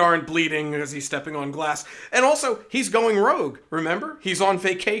 his feet aren't bleeding as he's stepping on glass, and also he's going rogue. Remember, he's on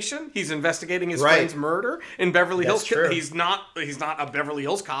vacation. He's investigating his friend's murder in Beverly Hills. True. He's not a Beverly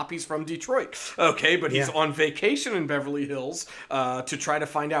Hills Cop. He's from Detroit. Okay, but he's on vacation in Beverly Hills to try to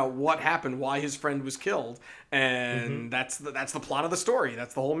find out what happened, why his friend was killed. And that's the plot of the story.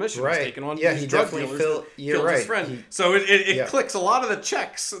 That's the whole mission. Right. He's taking on these drug dealers. Killed his friend. So it clicks a lot of the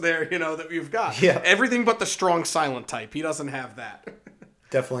checks there, that we've got. Yeah. Everything but the strong silent type. He doesn't have that.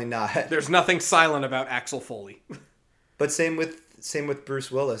 Definitely not. There's nothing silent about Axel Foley. But same with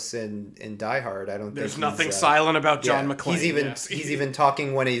Bruce Willis in Die Hard. I don't think there's nothing silent about John McClane. He's even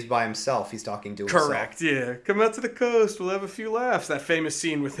talking when he's by himself. He's talking to himself. Correct. Yeah. Come out to the coast. We'll have a few laughs. That famous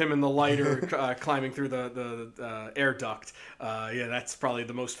scene with him and the lighter climbing through the air duct. That's probably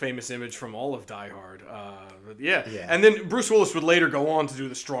the most famous image from all of Die Hard. Yeah. And then Bruce Willis would later go on to do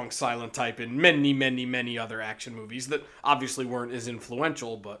the strong silent type in many, many, many other action movies that obviously weren't as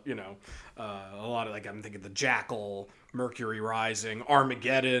influential, but a lot of I'm thinking The Jackal, Mercury Rising,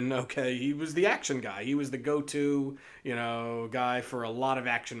 Armageddon. Okay, he was the action guy. He was the go-to, guy for a lot of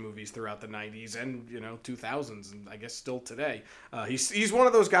action movies throughout the 90s and, 2000s, and I guess still today. He's one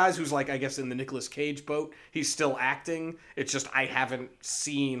of those guys who's I guess in the Nicolas Cage boat. He's still acting. It's just I haven't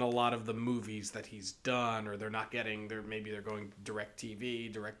seen a lot of the movies that he's done, or maybe they're going direct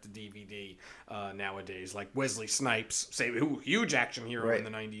TV, direct to DVD nowadays. Like Wesley Snipes, huge action hero in the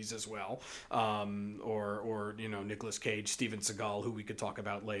 90s as well. Or Nicolas Cage, Steven Seagal, who we could talk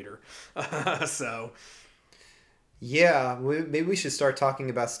about later. So, yeah, maybe we should start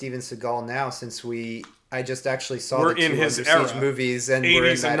talking about Steven Seagal now, since I just actually saw the two Under Siege movies, and we're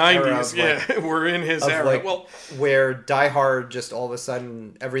in that 90s, era of we're in his era. Where Die Hard just all of a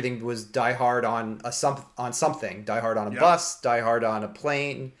sudden everything was Die Hard on something. Die Hard on a bus, Die Hard on a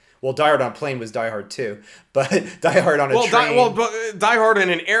plane. Well, Die Hard on a plane was Die Hard 2, but Die Hard on a train... Die Hard in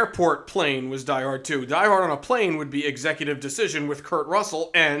an airport plane was Die Hard 2. Die Hard on a plane would be Executive Decision with Kurt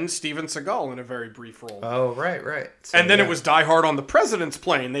Russell and Steven Seagal in a very brief role. Oh, right. So, and then it was Die Hard on the President's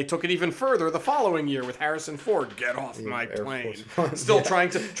plane. They took it even further the following year with Harrison Ford. Get off my plane. Still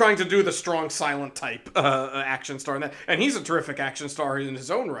trying to do the strong silent type action star in that. And he's a terrific action star in his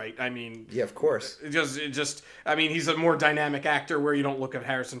own right. I mean... Yeah, of course. He's a more dynamic actor where you don't look at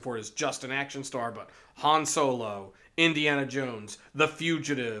Harrison Ford as just an action star, but Han Solo, Indiana Jones, The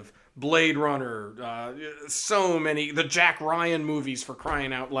Fugitive, Blade Runner, so many, the Jack Ryan movies, for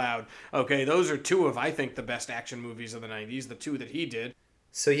crying out loud. Okay, those are two of, I think, the best action movies of the 90s, the two that he did.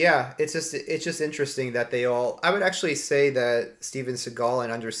 So yeah, it's just interesting that they all. I would actually say that Steven Seagal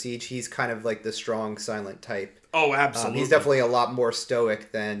in Under Siege, he's kind of like the strong silent type. Oh, He's absolutely. definitely a lot more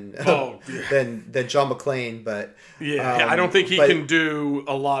stoic than Oh, yeah. than John McClane, but Yeah, I don't think he but can do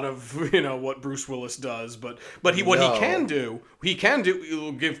a lot of what Bruce Willis does, but he what no, he can do.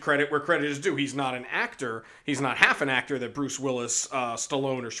 You'll give credit where credit is due. He's not an actor. He's not half an actor that Bruce Willis,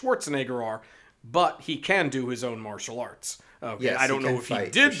 Stallone, or Schwarzenegger are, but he can do his own martial arts. Okay, I yes, he don't know can if he fight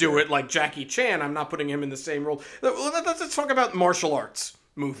for did do sure. it like Jackie Chan. I'm not putting him in the same role. Let's talk about martial arts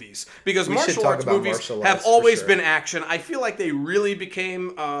movies because We should martial talk arts about movies martial have arts for always sure. been action. I feel like they really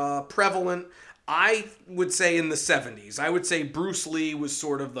became prevalent. I would say in the 70s. I would say Bruce Lee was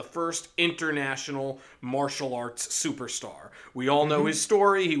sort of the first international martial arts superstar. We all know his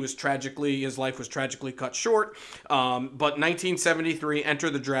story. His life was tragically cut short. But 1973, Enter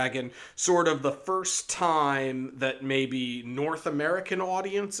the Dragon, sort of the first time that maybe North American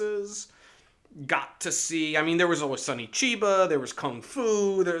audiences got to see. I mean, there was always Sonny Chiba, there was Kung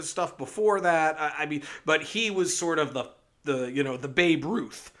Fu, there's stuff before that. I mean, but he was sort of the Babe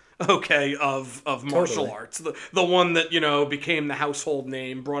Ruth. Okay, of martial Totally. arts, the one that became the household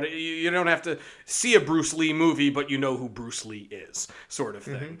name. Brought it. You don't have to see a Bruce Lee movie, but you know who Bruce Lee is, sort of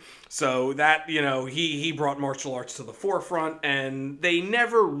thing. So that he brought martial arts to the forefront, and they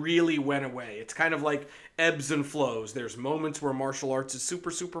never really went away. It's kind of like ebbs and flows. There's moments where martial arts is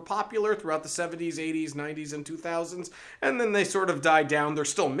super, super popular throughout the 70s, 80s, 90s, and 2000s, and then they sort of die down. They're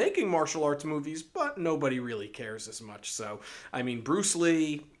still making martial arts movies, but nobody really cares as much. So, I mean, Bruce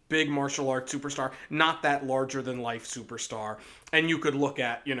Lee, big martial arts superstar, not that larger than life superstar. And you could look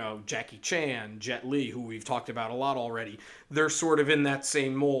at, Jackie Chan, Jet Li, who we've talked about a lot already. They're sort of in that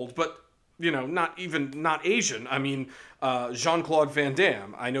same mold, but not Asian. I mean, Jean Claude Van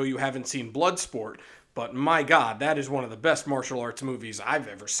Damme. I know you haven't seen Bloodsport, but my God, that is one of the best martial arts movies I've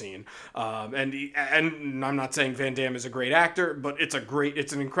ever seen. And I'm not saying Van Damme is a great actor, but it's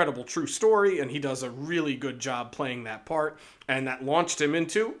an incredible true story, and he does a really good job playing that part. And that launched him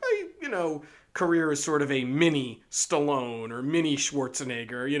into career as sort of a mini Stallone or mini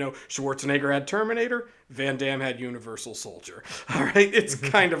Schwarzenegger. Schwarzenegger had Terminator, Van Damme had Universal Soldier. All right, it's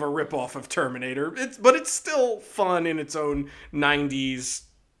kind of a ripoff of Terminator. But it's still fun in its own '90s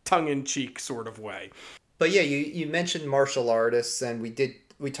tongue-in-cheek sort of way. But yeah, you mentioned martial artists, and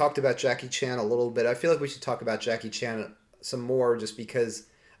we talked about Jackie Chan a little bit. I feel like we should talk about Jackie Chan some more, just because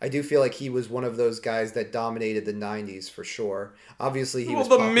I do feel like he was one of those guys that dominated the '90s for sure. Obviously, he Well, was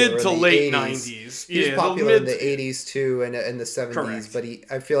the popular mid in to the late '80s. '90s, He was yeah, the popular in mid, the '80s too, and the '70s. correct.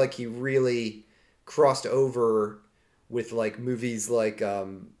 But I feel like he really crossed over with like movies like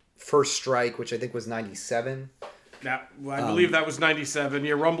First Strike, which I think was '97. Now, I believe that was '97.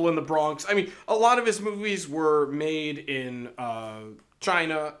 Yeah, Rumble in the Bronx. I mean, a lot of his movies were made in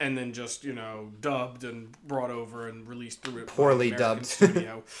China and then just dubbed and brought over and released through it by an Poorly American dubbed.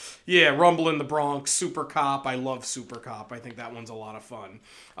 studio. Yeah, Rumble in the Bronx, Super Cop. I love Super Cop. I think that one's a lot of fun.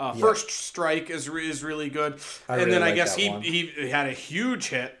 Yeah, First Strike is really good, I and really then I like guess that one. he had a huge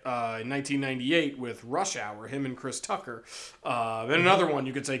hit in 1998 with Rush Hour. Him and Chris Tucker. And another one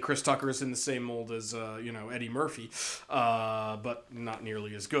you could say Chris Tucker is in the same mold as Eddie Murphy, but not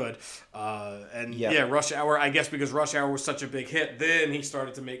nearly as good. And Yeah. yeah, Rush Hour. I guess because Rush Hour was such a big hit, then he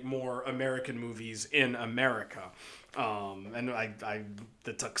started to make more American movies in America. And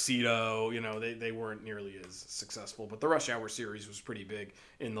the Tuxedo, they weren't nearly as successful, but the Rush Hour series was pretty big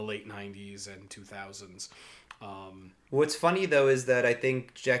in the late '90s and 2000s. What's funny though is that I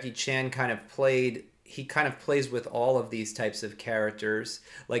think Jackie Chan he kind of plays with all of these types of characters,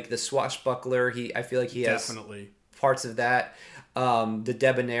 like the swashbuckler. I feel like he has Definitely. parts of that. The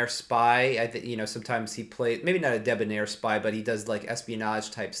debonair spy. I think sometimes he plays maybe not a debonair spy, but he does like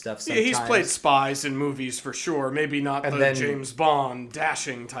espionage type stuff Yeah, sometimes. he's played spies in movies for sure. Maybe not And the then James Bond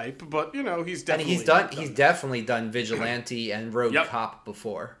dashing type, but he's and definitely he's definitely done vigilante and rogue Yep. cop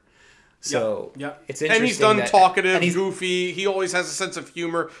before. Yep, So yep. it's And interesting he's done that, talkative, and he's goofy. He always has a sense of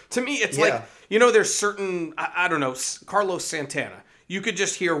humor. To me, it's yeah. like, there's certain, I don't know, Carlos Santana. You could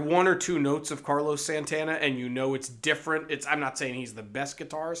just hear one or two notes of Carlos Santana and it's different. I'm not saying he's the best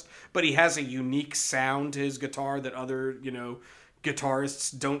guitarist, but he has a unique sound to his guitar that other,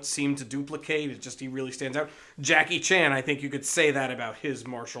 guitarists don't seem to duplicate. It's just he really stands out. Jackie Chan, I think you could say that about his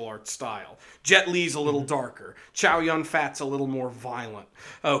martial arts style. Jet Li's a little darker. Chow Yun Fat's a little more violent.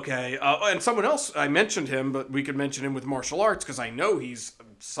 Okay, and someone else, I mentioned him, but we could mention him with martial arts because I know he's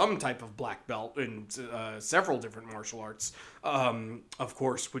some type of black belt in several different martial arts. Of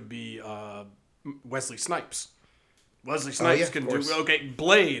course, would be Wesley Snipes. Wesley Oh yeah, Snipes of can do course. okay.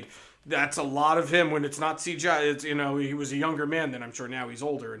 Blade. That's a lot of him when it's not CGI. It's, he was a younger man then. I'm sure now he's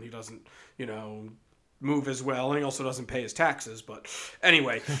older and he doesn't, move as well, and he also doesn't pay his taxes. But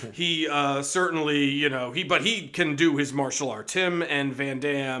anyway, he certainly, but he can do his martial arts. Him and Van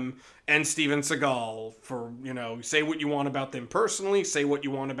Damme and Steven Seagal, for, say what you want about them personally, say what you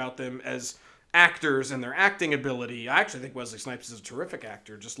want about them as actors and their acting ability. I actually think Wesley Snipes is a terrific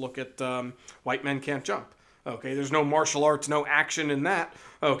actor. Just look at White Men Can't Jump. Okay, there's no martial arts, no action in that.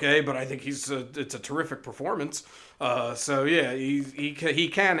 Okay, but I think it's a terrific performance. So yeah, he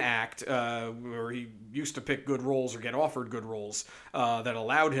can act, or he used to pick good roles or get offered good roles that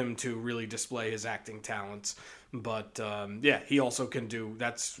allowed him to really display his acting talents. But yeah, he also can do.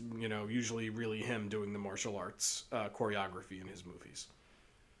 That's usually really him doing the martial arts choreography in his movies.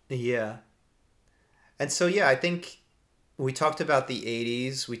 Yeah, and so yeah, I think we talked about the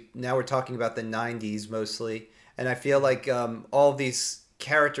 80s. Now we're talking about the 90s mostly. And I feel like all of these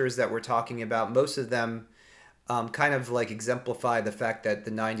characters that we're talking about, most of them kind of like exemplify the fact that the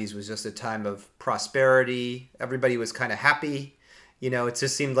 90s was just a time of prosperity. Everybody was kind of happy. It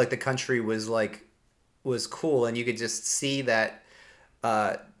just seemed like the country was cool. And you could just see that,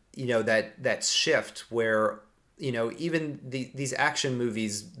 that shift where even these action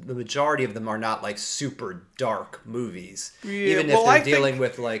movies, the majority of them are not like super dark movies. Yeah, even if they're dealing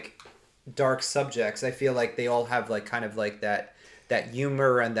with like dark subjects, I feel like they all have like kind of like that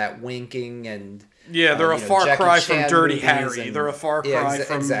humor and that winking and they're a far Jackie cry Chan from Dirty Harry. They're a far cry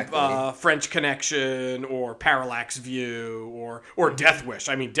from exactly. French Connection or Parallax View or Death Wish.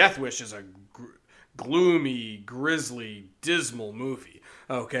 I mean, Death Wish is a gloomy, grisly, dismal movie.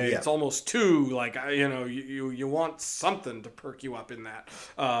 Okay, yeah. It's almost too like you want something to perk you up in that.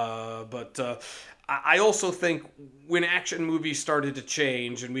 But I also think when action movies started to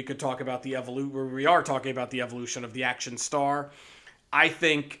change, and we could talk about we are talking about the evolution of the action star. I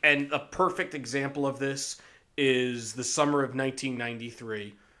think, and a perfect example of this is the summer of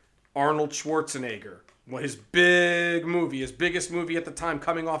 1993. Arnold Schwarzenegger. His big movie, his biggest movie at the time,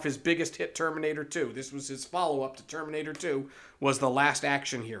 coming off his biggest hit, Terminator 2. This was his follow-up to Terminator 2, was The Last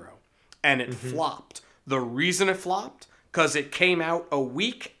Action Hero. And it flopped. The reason it flopped? Because it came out a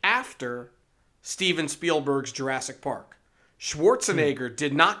week after Steven Spielberg's Jurassic Park. Schwarzenegger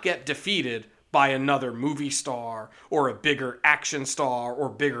did not get defeated by another movie star or a bigger action star or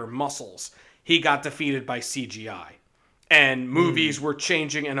bigger muscles. He got defeated by CGI. And movies were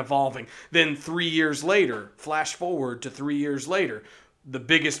changing and evolving. Then 3 years later, flash forward to 3 years later, the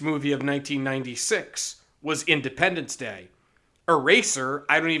biggest movie of 1996 was Independence Day. Eraser,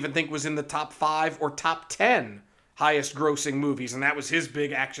 I don't even think was in the top 5 or top 10 highest grossing movies. And that was his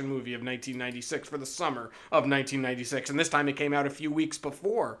big action movie of 1996 for the summer of 1996. And this time it came out a few weeks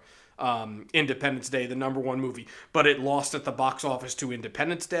before Independence Day, the number one movie, but it lost at the box office to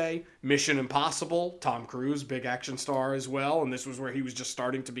Independence Day, Mission Impossible, Tom Cruise, big action star as well, and this was where he was just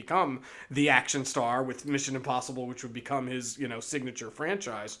starting to become the action star with Mission Impossible, which would become his, signature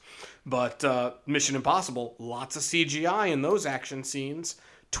franchise. But Mission Impossible, lots of CGI in those action scenes.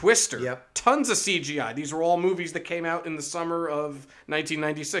 Twister, tons of CGI. These were all movies that came out in the summer of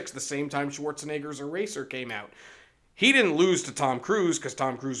 1996, the same time Schwarzenegger's Eraser came out. He didn't lose to Tom Cruise because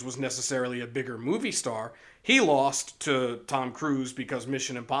Tom Cruise was necessarily a bigger movie star. He lost to Tom Cruise because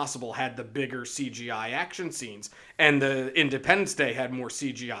Mission Impossible had the bigger CGI action scenes. And the Independence Day had more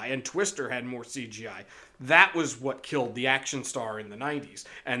CGI. And Twister had more CGI. That was what killed the action star in the 90s.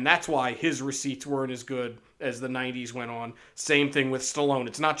 And that's why his receipts weren't as good as the 90s went on. Same thing with Stallone.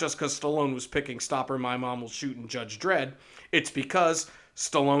 It's not just because Stallone was picking Stop or My Mom Will Shoot and Judge Dredd. It's because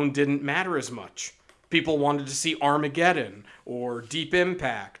Stallone didn't matter as much. People wanted to see Armageddon or Deep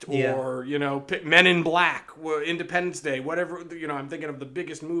Impact or, Men in Black, Independence Day, whatever. I'm thinking of the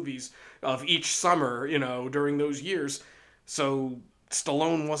biggest movies of each summer, during those years. So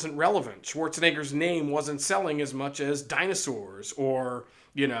Stallone wasn't relevant. Schwarzenegger's name wasn't selling as much as Dinosaurs or,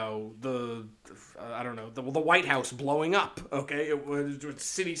 the White House blowing up, okay? It was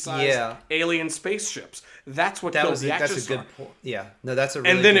city-sized alien spaceships. That's what killed the action star. That's a good point. Yeah. No, that's a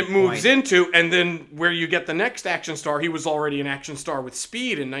really good point. And then it moves into, and then where you get the next action star, he was already an action star with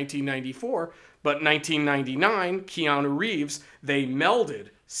Speed in 1994, but 1999, Keanu Reeves, they melded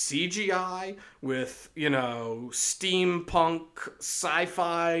CGI with, steampunk,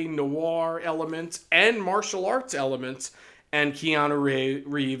 sci-fi, noir elements, and martial arts elements, and Keanu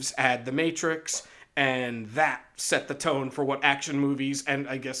Reeves had The Matrix, and that set the tone for what action movies, and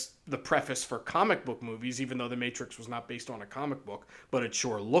I guess the preface for comic book movies, even though The Matrix was not based on a comic book, but it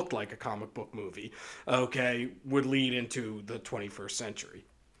sure looked like a comic book movie, okay, would lead into the 21st century.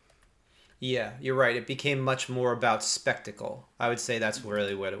 Yeah, you're right. It became much more about spectacle. I would say that's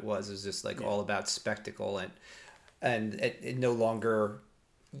really what it was. It was just like Yeah. all about spectacle, and it no longer.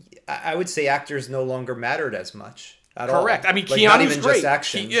 I would say actors no longer mattered as much at Correct. all. I mean, Like not Keanu's even just great.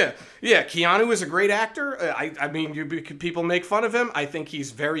 action. Yeah, yeah. Keanu is a great actor. I mean, people make fun of him. I think he's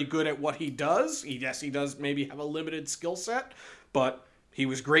very good at what he does. Yes, he does maybe have a limited skill set, but he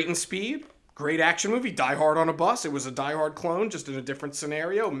was great in Speed. Great action movie. Die Hard on a Bus. It was a Die Hard clone, just in a different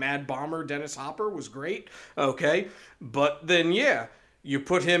scenario. Mad Bomber, Dennis Hopper was great. Okay, but then yeah, you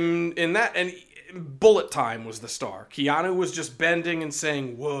put him in that, and Bullet Time was the star. Keanu was just bending and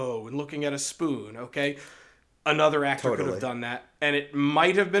saying "whoa" and looking at a spoon. Okay, another actor could Totally. have done that, and it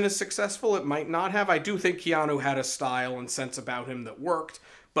might have been as successful. It might not have. I do think Keanu had a style and sense about him that worked,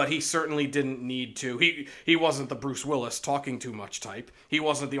 but he certainly didn't need to. He wasn't the Bruce Willis talking too much type. He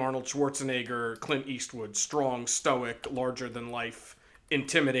wasn't the Arnold Schwarzenegger, Clint Eastwood, strong, stoic, larger than life,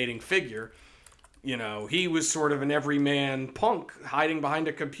 intimidating figure. You know, he was sort of an everyman punk hiding behind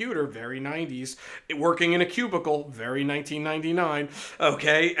a computer, very 90s, working in a cubicle, very 1999,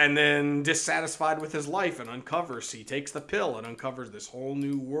 okay, and then dissatisfied with his life and uncovers, he takes the pill and uncovers this whole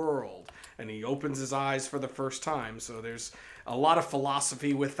new world, and he opens his eyes for the first time. So there's a lot of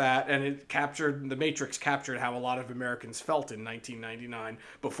philosophy with that, and The Matrix captured how a lot of Americans felt in 1999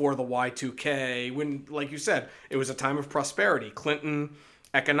 before the Y2K, when, like you said, it was a time of prosperity. Clinton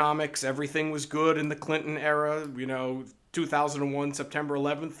economics, everything was good in the Clinton era. 2001, September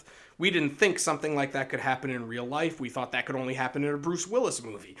 11th. We didn't think something like that could happen in real life. We thought that could only happen in a Bruce Willis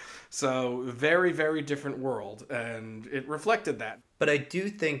movie. So, very, very different world, and it reflected that. But I do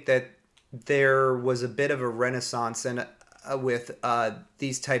think that there was a bit of a renaissance and with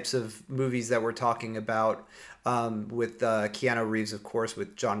these types of movies that we're talking about, with Keanu Reeves, of course,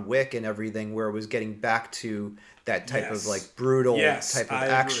 with John Wick and everything, where it was getting back to that type of like brutal type of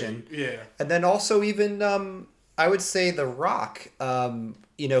action. Agree. Yeah. And then also even I would say The Rock,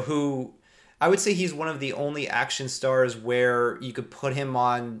 who I would say he's one of the only action stars where you could put him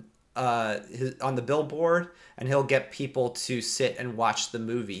on on the billboard and he'll get people to sit and watch the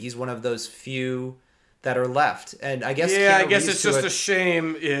movie. He's one of those few that are left. And I guess Yeah, Keanu I guess Reeves it's just a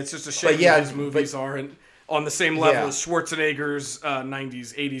shame. Yeah, it's just a shame But yeah, that his movies aren't on the same level Yeah. as Schwarzenegger's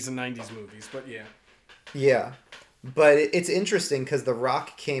 90s, 80s, and 90s movies. But yeah. Yeah. But it's interesting because The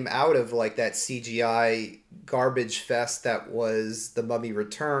Rock came out of like that CGI garbage fest that was The Mummy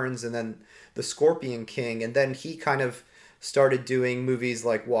Returns and then The Scorpion King. And then he kind of started doing movies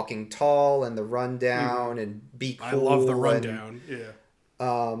like Walking Tall and The Rundown and Be Cool. I love The Rundown.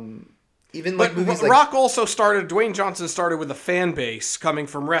 Yeah. Even like But movies like Rock also started, Dwayne Johnson started with a fan base coming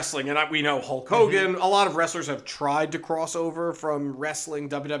from wrestling. And we know Hulk Hogan, a lot of wrestlers have tried to cross over from wrestling,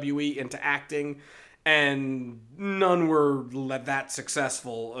 WWE, into acting. And none were that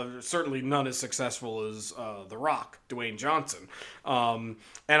successful. Certainly none as successful as The Rock, Dwayne Johnson. And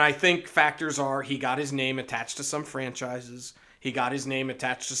I think factors are he got his name attached to some franchises. He got his name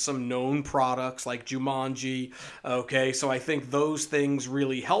attached to some known products like Jumanji. Okay, so I think those things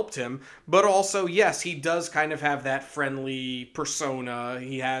really helped him. But also, yes, he does kind of have that friendly persona.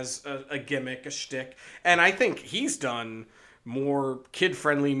 He has a gimmick, a shtick. And I think he's done more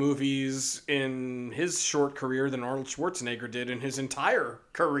kid-friendly movies in his short career than Arnold Schwarzenegger did in his entire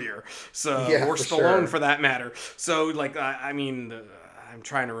career. So, Yeah, or for Stallone sure. for that matter. So, like, I'm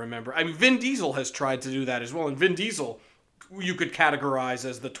trying to remember. I mean, Vin Diesel has tried to do that as well. And Vin Diesel, you could categorize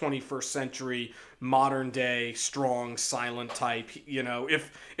as the 21st century modern day strong silent type.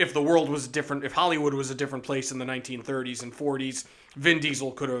 If the world was different, if Hollywood was a different place in the 1930s and 40s, Vin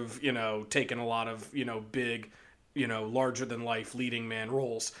Diesel could have taken a lot of big, larger than life leading man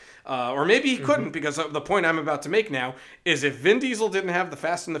roles, or maybe he couldn't, because the point I'm about to make now is if Vin Diesel didn't have the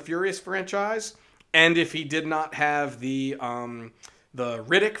Fast and the Furious franchise, and if he did not have the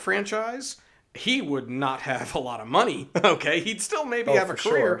Riddick franchise, he would not have a lot of money. Okay, he'd still maybe have a for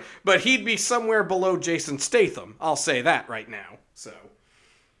career, sure. but he'd be somewhere below Jason Statham. I'll say that right now. So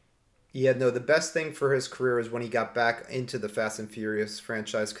Yeah, no, the best thing for his career is when he got back into the Fast and Furious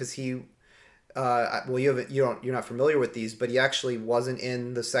franchise because he, well, you're not familiar with these, but he actually wasn't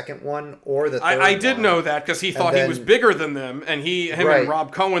in the second one or the third I did one. know that because he thought he was then- bigger than them, and him Right. and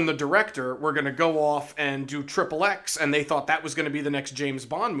Rob Cohen, the director, were going to go off and do Triple X, and they thought that was going to be the next James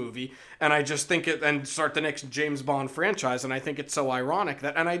Bond movie, and I just think and start the next James Bond franchise, and I think it's so ironic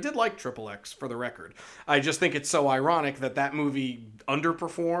that, and I did like Triple X for the record, I just think it's so ironic that movie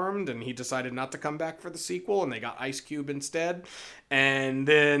underperformed, and he decided not to come back for the sequel, and they got Ice Cube instead, and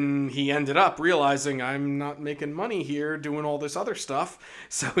then he ended up realizing I'm not making money here doing all this other stuff.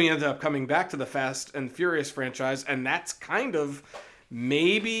 So he ended up coming back to the Fast and Furious franchise, and that's kind of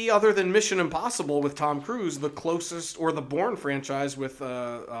maybe other than Mission Impossible with Tom Cruise, the closest, or the Bourne franchise with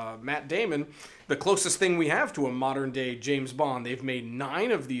Matt Damon, the closest thing we have to a modern day James Bond. They've made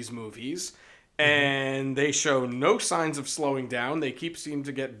 9 of these movies, and they show no signs of slowing down. They seem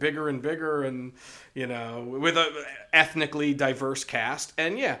to get bigger and bigger, and with a ethnically diverse cast.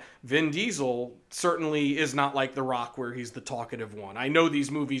 And yeah, Vin Diesel certainly is not like The Rock, where he's the talkative one. I know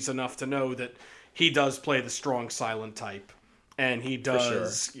these movies enough to know that he does play the strong silent type. And he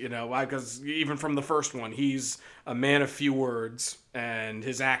does, because even from the first one, he's a man of few words, and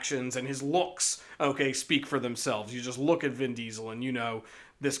his actions and his looks, speak for themselves. You just look at Vin Diesel and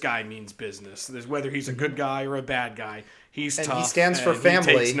this guy means business. Whether he's a good guy or a bad guy, he's tough. He stands for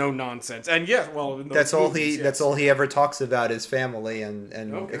family. He takes no nonsense. And yeah, well, that's all he ever talks about is family and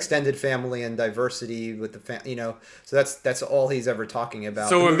extended family and diversity with the So that's all he's ever talking about.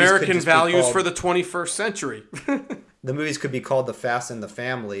 So American values for the 21st century. The movies could be called The Fast and the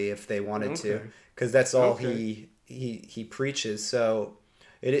Family if they wanted to, because that's all he preaches. So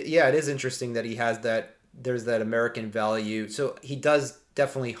it is interesting that he has that. There's that American value. So he does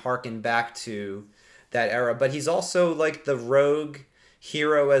definitely harken back to that era, but he's also like the rogue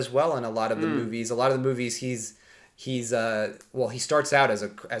hero as well in a lot of the movies. A lot of the movies he starts out as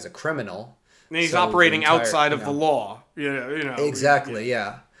a criminal. And he's operating outside of the law. Exactly,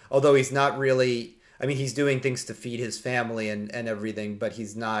 yeah. Although he's not really, he's doing things to feed his family and everything, but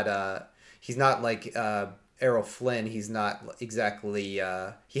he's not like Errol Flynn. He's not exactly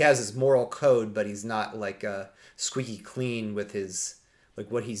he has his moral code, but he's not like squeaky clean with his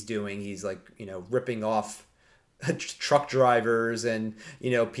what he's doing. He's ripping off truck drivers and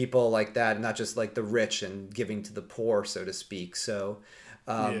people like that, not just like the rich, and giving to the poor, so to speak. So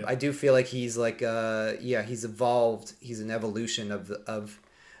I do feel like he's he's evolved. He's an evolution of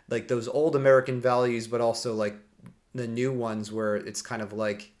like those old American values, but also like the new ones where it's kind of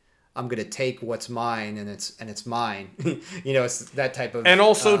like, I'm going to take what's mine and it's mine. It's that type of... And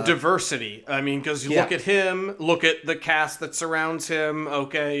also diversity. Because you look at him, look at the cast that surrounds him.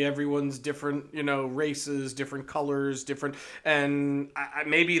 Okay, everyone's different, races, different colors, different... And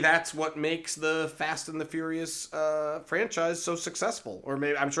maybe that's what makes the Fast and the Furious franchise so successful. Or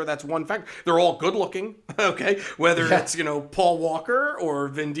maybe, I'm sure that's one factor. They're all good looking, okay? Whether it's, Paul Walker or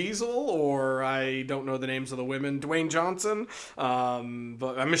Vin Diesel, or I don't know the names of the women, Dwayne Johnson,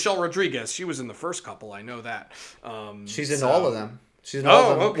 but Michelle Rodriguez, she was in the first couple. I know that. She's in all of them. She's in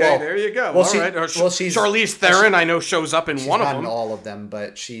all of them. Okay, well, there you go. All right. She's Charlize Theron. I know shows up in one of them. She's not in all of them,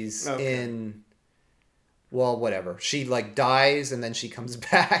 but she's in. Well, whatever. She dies and then she comes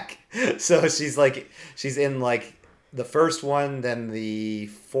back. So she's in the first one, then the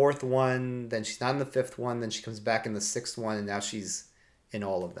fourth one, then she's not in the fifth one, then she comes back in the sixth one, and now she's in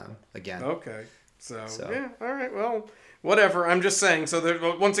all of them again. Okay. So. Yeah. All right. Well. Whatever, I'm just saying.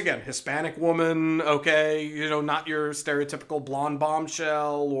 So, once again, Hispanic woman, okay, not your stereotypical blonde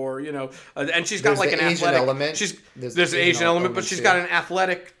bombshell, or, and she's got an athletic element. There's an Asian element, but she's got an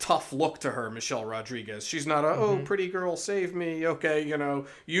athletic, tough look to her, Michelle Rodriguez. She's not pretty girl, save me, okay,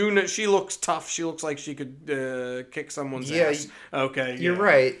 she looks tough. She looks like she could kick someone's ass. Okay, you're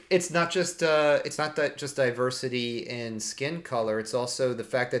right. It's not just just diversity in skin color. It's also the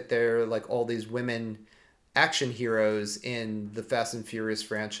fact that they're all these women action heroes in the Fast and Furious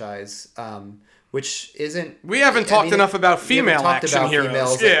franchise, which isn't... We haven't talked enough about female action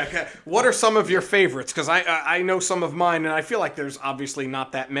heroes. Yeah. Okay. What are some of your favorites? Because I know some of mine, and I feel like there's obviously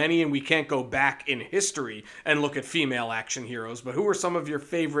not that many, and we can't go back in history and look at female action heroes. But who are some of your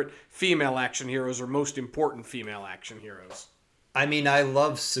favorite female action heroes, or most important female action heroes? I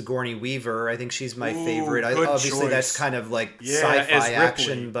love Sigourney Weaver. I think she's my favorite. Obviously, choice. That's kind of sci-fi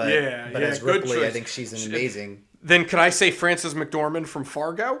action, but as Ripley, choice. I think she's amazing. Then could I say Frances McDormand from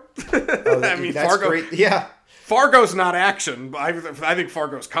Fargo? That's Fargo, great. Yeah. Fargo's not action. I think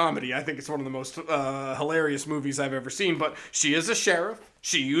Fargo's comedy. I think it's one of the most hilarious movies I've ever seen. But she is a sheriff.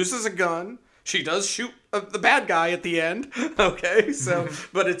 She uses a gun. She does shoot the bad guy at the end, okay? So,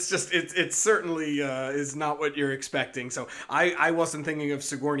 but it's just, it certainly is not what you're expecting. So I wasn't thinking of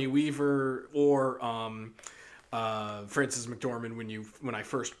Sigourney Weaver or Frances McDormand when I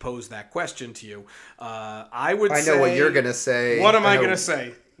first posed that question to you. I know what you're going to say. What am I going to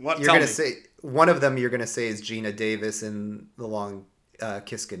say? You're going to say, one of them you're going to say is Gina Davis in The Long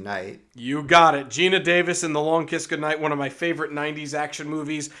Kiss Goodnight. You got it. Gina Davis in The Long Kiss Goodnight, one of my favorite 90s action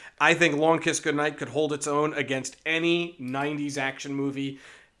movies. I think Long Kiss Goodnight could hold its own against any 90s action movie,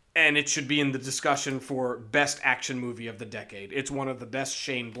 and it should be in the discussion for best action movie of the decade. It's one of the best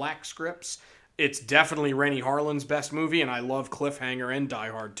Shane Black scripts. It's definitely Rennie Harlin's best movie, and I love Cliffhanger and Die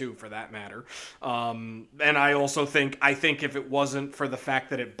Hard too, for that matter. And I also think if it wasn't for the fact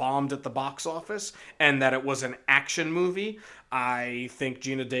that it bombed at the box office and that it was an action movie, I think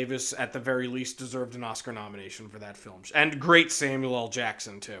Gina Davis, at the very least, deserved an Oscar nomination for that film. And great Samuel L.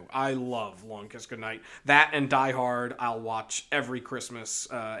 Jackson, too. I love Long Kiss Goodnight. That and Die Hard, I'll watch every Christmas,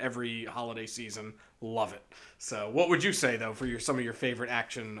 every holiday season. Love it. So what would you say, though, for some of your favorite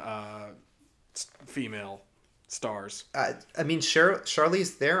action female stars? I mean,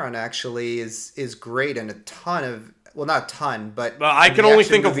 Charlize Theron actually is great, and a ton of, well, not a ton, but I can only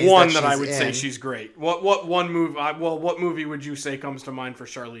think of one that I would in. say she's great. What movie would you say comes to mind for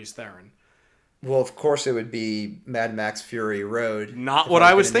Charlize Theron? Well, of course, it would be Mad Max Fury Road. Not what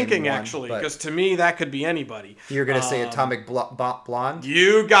I was thinking, actually, because to me, that could be anybody. You're going to say Atomic Blonde?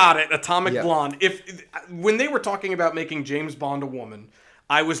 You got it, Atomic Blonde. When they were talking about making James Bond a woman,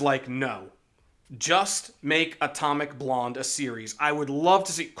 I was like, no. Just make Atomic Blonde a series. I would love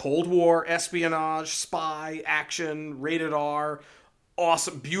to see Cold War, espionage, spy, action, rated R,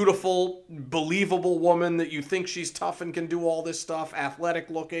 awesome, beautiful, believable woman that you think she's tough and can do all this stuff, athletic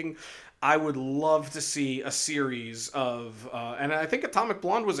looking. I would love to see a series of, and I think Atomic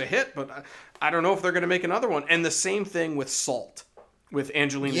Blonde was a hit, but I don't know if they're going to make another one. And the same thing with Salt, with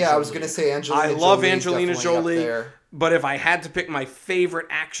Angelina Jolie. Yeah, I was going to say Angelina Jolie. I love Angelina Jolie, but if I had to pick my favorite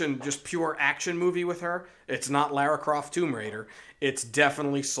action, just pure action movie with her, it's not Lara Croft Tomb Raider. It's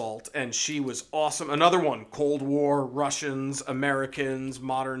definitely Salt, and she was awesome. Another one, Cold War, Russians, Americans,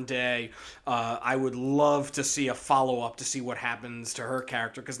 modern day. I would love to see a follow-up to see what happens to her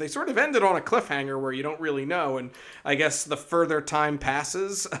character, because they sort of ended on a cliffhanger where you don't really know, and I guess the further time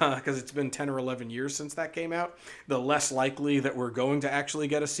passes, because it's been 10 or 11 years since that came out, the less likely that we're going to actually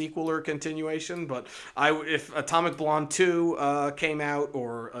get a sequel or a continuation. But if Atomic Blonde 2 came out,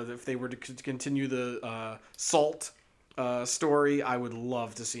 or if they were to continue the Salt story, I would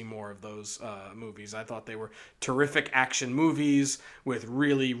love to see more of those movies. I thought they were terrific action movies with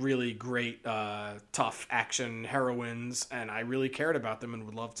really, really great tough action heroines, and I really cared about them and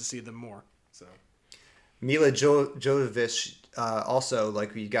would love to see them more. So, Mila Jovovich, also,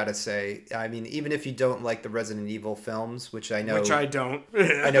 like, you gotta say, I mean, even if you don't like the Resident Evil films, which I don't,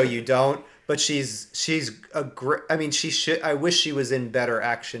 I know you don't, but she's a great. I mean, she should. I wish she was in better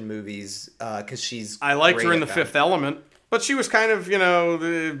action movies, because she's. I liked her in The Fifth Element, but she was kind of,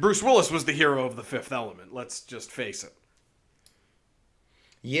 Bruce Willis was the hero of The Fifth Element. Let's just face it.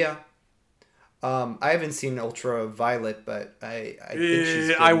 Yeah. I haven't seen Ultraviolet, but I think she's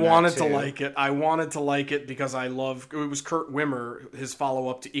good I in that wanted too. to like it. I wanted to like it because it was Kurt Wimmer, his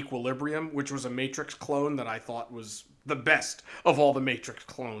follow-up to Equilibrium, which was a Matrix clone that I thought was the best of all the Matrix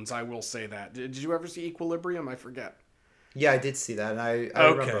clones. I will say that. Did you ever see Equilibrium? I forget. Yeah, I did see that, and I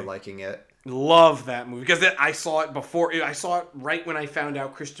remember liking it. Love that movie because I saw it before. I saw it right when I found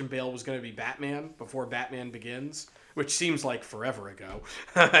out Christian Bale was going to be Batman, before Batman Begins, which seems like forever ago.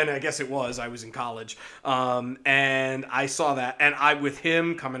 And I guess it was. I was in college. And I saw that. And with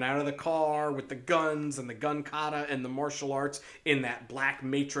him coming out of the car with the guns and the gun kata and the martial arts in that black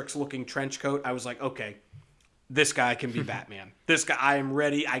Matrix-looking trench coat, I was like, okay, this guy can be Batman. This guy, I am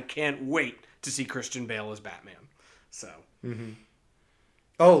ready. I can't wait to see Christian Bale as Batman. So... Mm-hmm.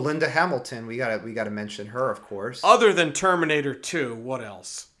 Oh, Linda Hamilton. We gotta mention her, of course. Other than Terminator 2, what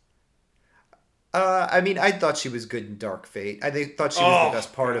else? I mean, I thought she was good in Dark Fate. I thought she was the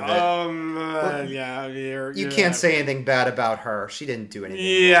best part of it. Yeah, you can't say anything bad about her. She didn't do anything.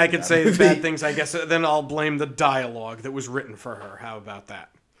 Yeah, I could say bad things, I guess. Then I'll blame the dialogue that was written for her. How about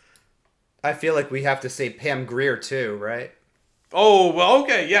that? I feel like we have to say Pam Grier too, right? Oh, well,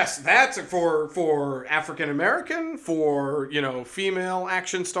 okay, yes, that's for African American, for, female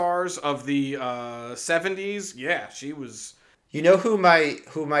action stars of the 70s. Yeah, she was. You know who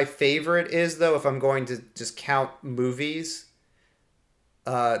my favorite is, though, if I'm going to just count movies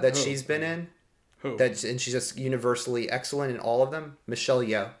that she's been in? Who? And she's just universally excellent in all of them? Michelle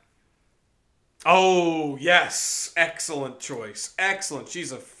Yeoh. Oh, yes. Excellent choice. Excellent.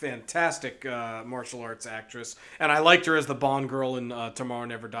 She's a fantastic martial arts actress. And I liked her as the Bond girl in Tomorrow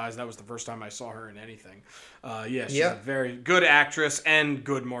Never Dies. That was the first time I saw her in anything. She's a very good actress and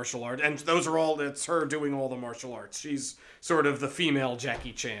good martial art. And it's her doing all the martial arts. She's sort of the female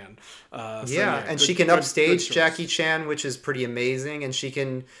Jackie Chan. She can upstage Jackie Chan, which is pretty amazing. And she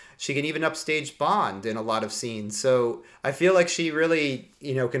can even upstage Bond in a lot of scenes. So I feel like she really,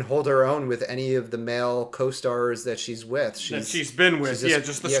 can hold her own with any any of the male co-stars that she's with. She's been with.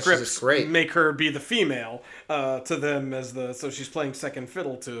 Just the scripts make her be the female to them as so she's playing second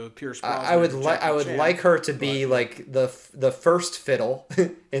fiddle to Pierce Brosnan. I would like her to be like the first fiddle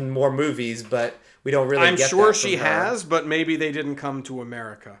in more movies, but we don't really. I'm sure she has, but maybe they didn't come to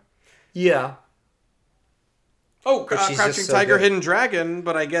America. Yeah. Oh, Crouching Tiger, Hidden Dragon,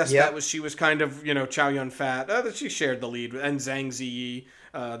 but I guess she was kind of, Chow Yun-fat. That she shared the lead, and Zhang Ziyi.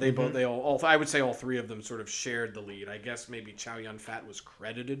 I would say all three of them sort of shared the lead. I guess maybe Chow Yun-fat was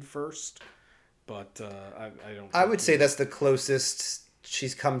credited first, but I don't. I would say that's the closest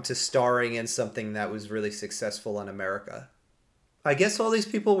she's come to starring in something that was really successful in America. I guess all these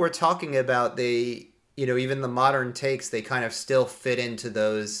people we're talking about, they, even the modern takes, they kind of still fit into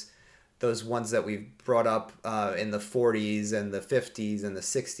those ones that we've brought up in the 40s and the 50s and the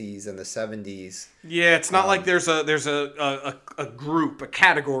 60s and the 70s. Yeah, it's not like there's a group, a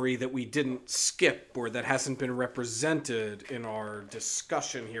category that we didn't skip or that hasn't been represented in our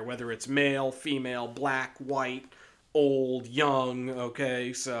discussion here, whether it's male, female, black, white, old, young,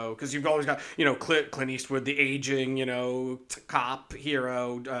 okay? So, because you've always got, Clint Eastwood, the aging, cop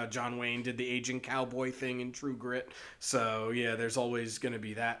hero. John Wayne did the aging cowboy thing in True Grit. So, yeah, there's always going to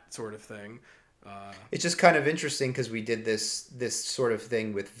be that sort of thing. It's just kind of interesting because we did this sort of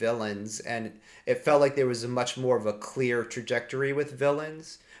thing with villains, and it felt like there was a much more of a clear trajectory with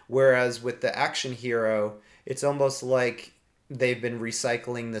villains, whereas with the action hero, it's almost like they've been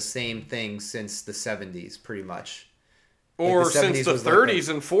recycling the same thing since the 70s, pretty much. Or since the 30s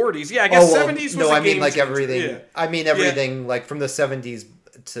and 40s. Yeah, I guess 70s was no, a I mean game like changer. everything. Yeah. I mean everything like from the 70s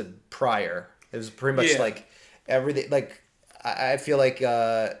to prior. It was pretty much like everything. Like I feel like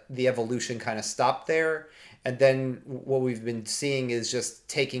the evolution kind of stopped there, and then what we've been seeing is just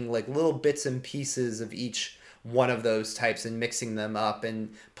taking like little bits and pieces of each one of those types and mixing them up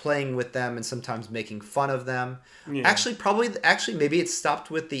and playing with them and sometimes making fun of them. Yeah. Actually, maybe it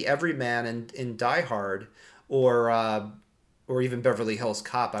stopped with the Everyman in Die Hard, or even Beverly Hills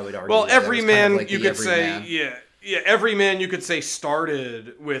Cop, I would argue. Well, Everyman, you could say, Everyman, you could say,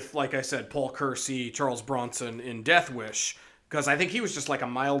 started with, like I said, Paul Kersey, Charles Bronson in Death Wish, because I think he was just like a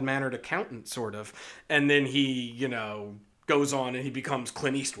mild-mannered accountant, sort of, and then he, goes on and he becomes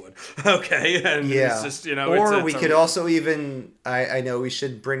Clint Eastwood, okay? And it's just, Or we could also even, I know we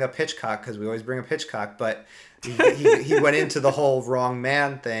should bring up Hitchcock, because we always bring up Hitchcock, but he went into the whole wrong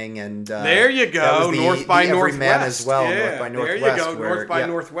man thing, and there you go. North by Northwest as well. Yeah, North by Northwest. There you go. North by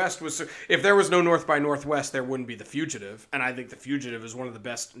Northwest was. If there was no North by Northwest, there wouldn't be The Fugitive, and I think The Fugitive is one of the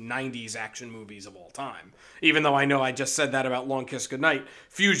best '90s action movies of all time. Even though I know I just said that about Long Kiss Goodnight,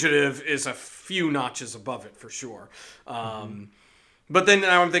 Fugitive is a few notches above it for sure. But then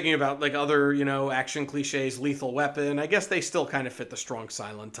now I'm thinking about like other, action cliches, Lethal Weapon. I guess they still kind of fit the strong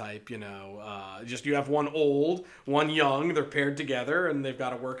silent type, just you have one old, one young, they're paired together and they've got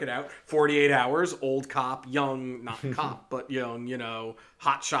to work it out. 48 hours, old cop, young, not cop, but young,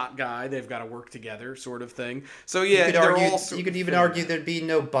 hot shot guy. They've got to work together sort of thing. So yeah, you could even argue there'd be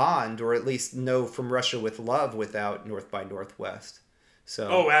no Bond, or at least no From Russia with Love without North by Northwest. So.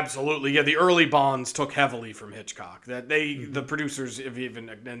 Oh, absolutely. Yeah, the early Bonds took heavily from Hitchcock. That the producers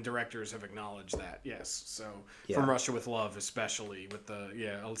and directors have acknowledged that. Yes. So From Russia with Love, especially with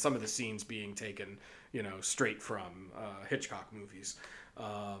some of the scenes being taken, straight from Hitchcock movies.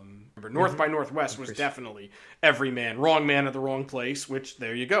 North by Northwest was definitely Everyman, wrong man at the wrong place, which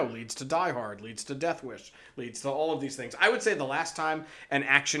there you go, leads to Die Hard, leads to Death Wish, leads to all of these things. I would say the last time an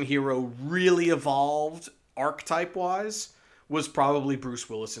action hero really evolved archetype-wise was probably Bruce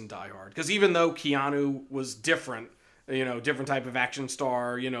Willis in Die Hard. Because even though Keanu was different, different type of action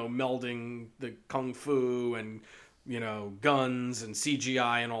star, melding the kung fu and, guns and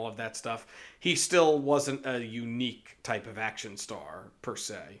CGI and all of that stuff, he still wasn't a unique type of action star, per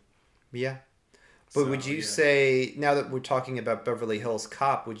se. Yeah. But would you say, now that we're talking about Beverly Hills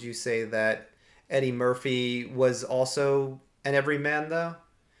Cop, would you say that Eddie Murphy was also an everyman, though?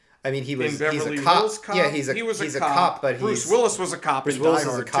 I mean, he's a cop. Yeah, he's a cop, but Bruce Willis was a cop. Bruce Willis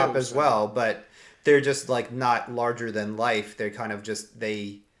is a cop as well, but they're just like not larger than life. They're kind of just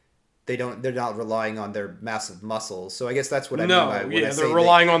they're not relying on their massive muscles. So I guess that's what I mean by when I say they're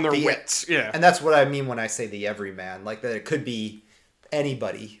relying on their wits. Yeah, and that's what I mean when I say the everyman, like that it could be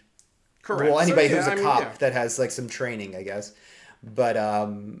anybody. Correct. Well, anybody who's a cop that has like some training, I guess. But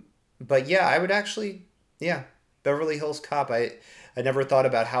yeah, I would actually Beverly Hills Cop. I never thought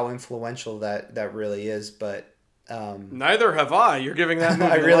about how influential that really is, but neither have I. You're giving that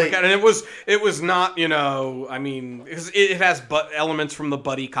movie a look at, and it was not, I mean, it has elements from the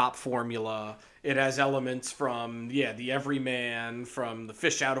buddy cop formula. It has elements from, the everyman, from the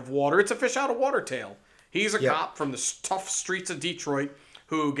fish out of water. It's a fish out of water tale. He's a cop from the tough streets of Detroit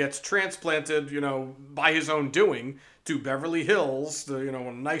who gets transplanted, by his own doing to Beverly Hills, the, one of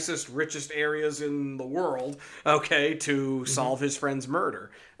the nicest, richest areas in the world, okay, to solve his friend's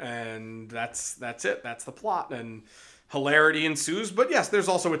murder. And that's it. That's the plot. And hilarity ensues. But yes, there's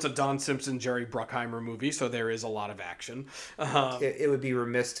also, it's a Don Simpson, Jerry Bruckheimer movie, so there is a lot of action. It would be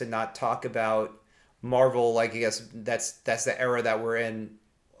remiss to not talk about Marvel. Like, I guess that's the era that we're in.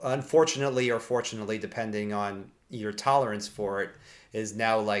 Unfortunately or fortunately, depending on your tolerance for it, is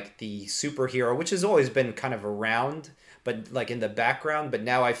now like the superhero, which has always been kind of around, but like in the background. But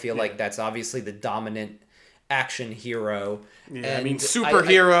now I feel like that's obviously the dominant action hero. Yeah, and I mean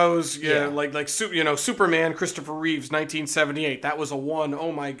superheroes. Superman, Christopher Reeves, 1978. That was a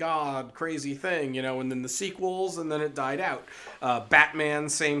oh my god, crazy thing, and then the sequels, and then it died out. Batman,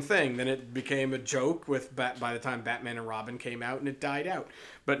 same thing. Then it became a joke with by the time Batman and Robin came out, and it died out.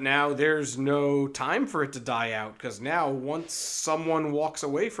 But now there's no time for it to die out, because now once someone walks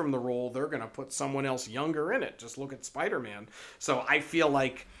away from the role, they're going to put someone else younger in it. Just look at Spider-Man. So I feel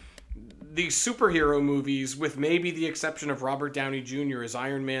like these superhero movies, with maybe the exception of Robert Downey Jr. as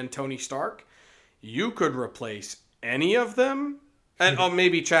Iron Man, Tony Stark, you could replace any of them. And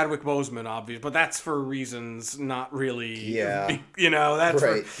maybe Chadwick Boseman, obviously, but that's for reasons not really, that's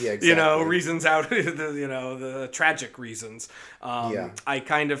right. for, exactly. Reasons out, the tragic reasons. I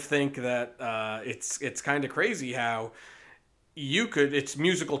kind of think that it's kind of crazy how it's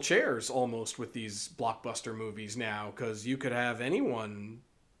musical chairs almost with these blockbuster movies now, because you could have anyone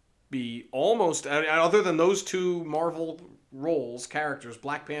be almost, other than those two Marvel characters,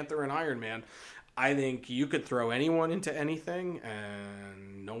 Black Panther and Iron Man, I think you could throw anyone into anything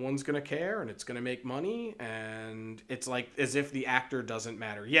and no one's going to care, and it's going to make money, and it's like as if the actor doesn't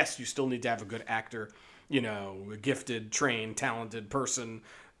matter. Yes, you still need to have a good actor, a gifted, trained, talented person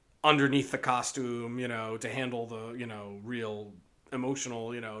underneath the costume, to handle the, real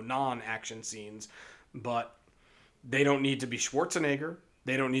emotional, non-action scenes. But they don't need to be Schwarzenegger.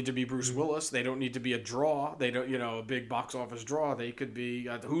 They don't need to be Bruce Willis. They don't need to be a draw. They don't, a big box office draw. They could be,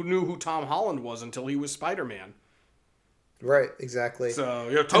 who knew who Tom Holland was until he was Spider-Man? Right, exactly.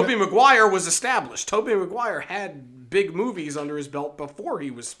 So, Tobey Maguire was established. Tobey Maguire had big movies under his belt before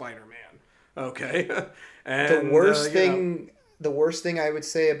he was Spider-Man. Okay? And the worst thing I would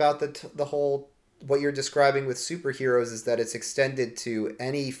say about the whole, what you're describing with superheroes, is that it's extended to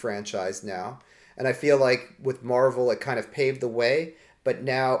any franchise now. And I feel like with Marvel, it kind of paved the way. But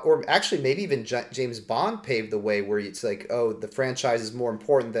now, or actually maybe even James Bond paved the way, where it's like, oh, the franchise is more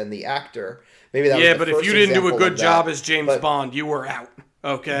important than the actor. Maybe that was the but first if you didn't do a good of job as James Bond, you were out.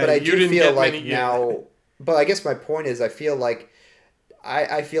 Okay, but I do feel like now. But I guess my point is, I feel like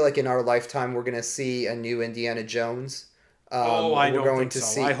in our lifetime we're going to see a new Indiana Jones. I don't think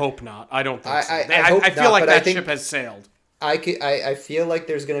so. I hope not. I don't think so. I feel like that ship has sailed. I feel like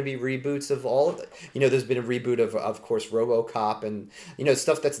there's going to be reboots of all of it. There's been a reboot of course, RoboCop and,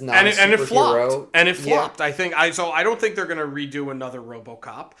 stuff that's not and it flopped. I don't think they're going to redo another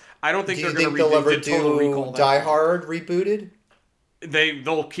RoboCop. I don't think they're going to redo Total Recall. Die Hard rebooted?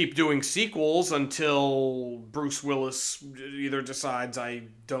 They'll keep doing sequels until Bruce Willis either decides I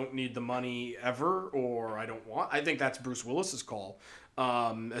don't need the money ever, or I don't want. I think that's Bruce Willis's call.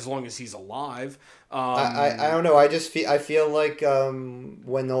 As long as he's alive. I don't know. I feel like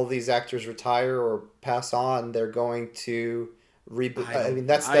when all these actors retire or pass on, they're going to reboot.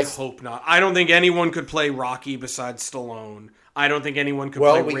 I hope not. I don't think anyone could play Rocky besides Stallone. I don't think anyone could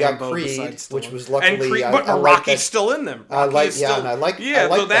play Rambo besides Stallone. Which was luckily, but Rocky's still in them. I like that.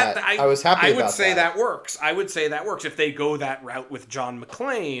 I was happy about that. I would say that works. I would say that works if they go that route with John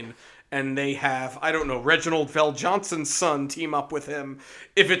McClane. And they have, I don't know, Reginald VelJohnson's son team up with him.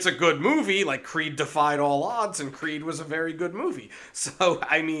 If it's a good movie, like Creed defied all odds, and Creed was a very good movie. So,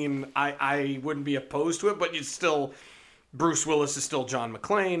 I wouldn't be opposed to it, but Bruce Willis is still John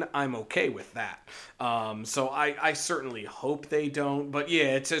McClane. I'm okay with that. So I certainly hope they don't. But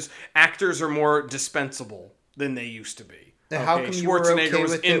yeah, it says actors are more dispensable than they used to be. Now, how come Schwarzenegger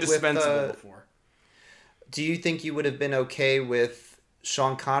was indispensable before? Do you think you would have been okay with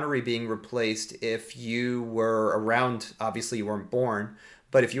Sean Connery being replaced if you were around? Obviously you weren't born,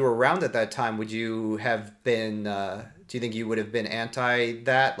 but if you were around at that time, would you have been do you think you would have been anti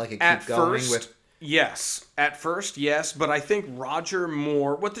that, like, it keep going with? Yes, at first, yes, but I think Roger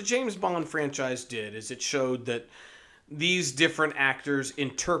Moore, what the James Bond franchise did is it showed that these different actors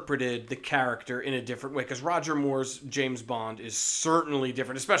interpreted the character in a different way, because Roger Moore's James Bond is certainly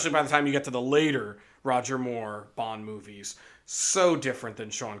different, especially by the time you get to the later Roger Moore Bond movies. so different than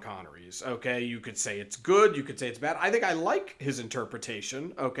Sean Connery's. Okay, you could say it's good, you could say it's bad. I think I like his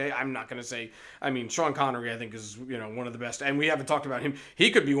interpretation. Okay, I'm not going to say. I mean, Sean Connery, I think, is one of the best, and we haven't talked about him.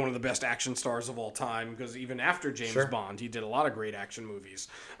 He could be one of the best action stars of all time because even after James Bond, he did a lot of great action movies.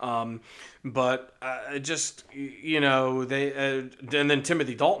 But just they and then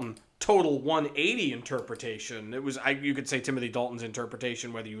Timothy Dalton. Total 180 interpretation. It was you could say Timothy Dalton's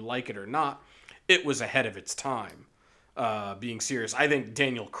interpretation, whether you like it or not, it was ahead of its time. Being serious, I think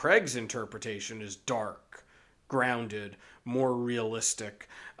Daniel Craig's interpretation is dark, grounded, more realistic,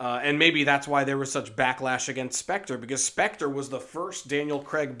 and maybe that's why there was such backlash against Spectre, because Spectre was the first Daniel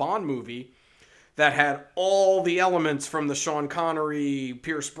Craig Bond movie that had all the elements from the Sean Connery,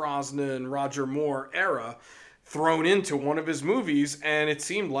 Pierce Brosnan, Roger Moore era thrown into one of his movies, and it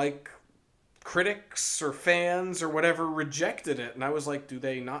seemed like critics or fans or whatever rejected it. And I was like, do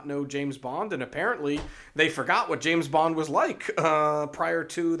they not know James Bond? And apparently they forgot what James Bond was like prior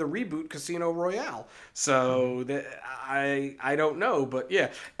to the reboot Casino Royale. So I don't know. But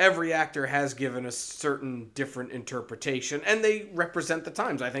yeah, every actor has given a certain different interpretation, and they represent the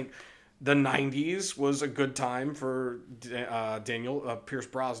times. I think the 90s was a good time for Pierce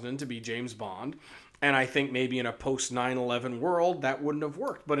Brosnan to be James Bond. And I think maybe in a post 9/11 world, that wouldn't have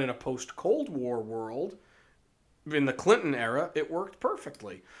worked. But in a post Cold War world, in the Clinton era, it worked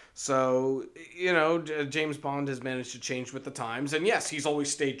perfectly. So, James Bond has managed to change with the times. And yes, he's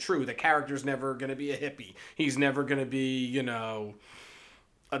always stayed true. The character's never going to be a hippie. He's never going to be,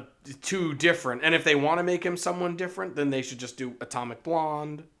 too different. And if they want to make him someone different, then they should just do Atomic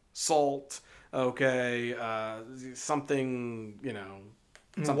Blonde, Salt, okay, something,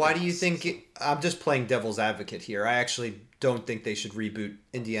 Why do you think... I'm just playing devil's advocate here. I actually don't think they should reboot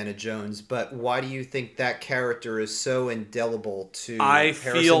Indiana Jones, but why do you think that character is so indelible to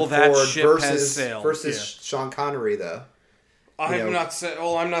Harrison that Ford ship has sailed. Versus Sean Connery, though? I'm not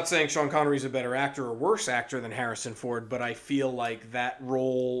saying Sean Connery's a better actor or worse actor than Harrison Ford, but I feel like that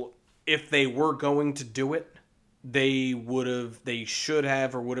role, if they were going to do it, they should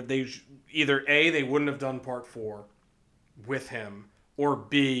have, either A, they wouldn't have done part 4 with him, or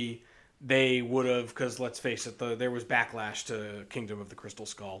B, they would have, because let's face it, there was backlash to Kingdom of the Crystal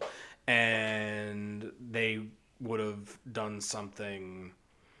Skull, and they would have done something,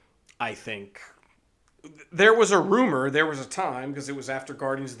 I think. There was a time, because it was after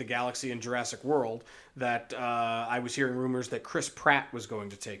Guardians of the Galaxy and Jurassic World, that I was hearing rumors that Chris Pratt was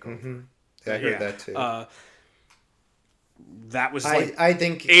going to take over. Mm-hmm. I heard that too. That was I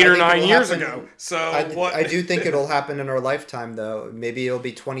think 8 or 9 years ago. So I do think it'll happen in our lifetime, though. Maybe it'll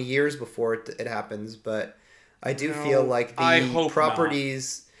be 20 years before it happens, but I do feel like the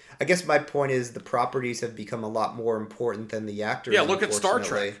properties... Not. I guess my point is the properties have become a lot more important than the actors. Yeah, look at Star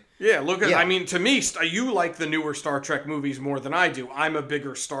Trek. I mean, to me, you like the newer Star Trek movies more than I do. I'm a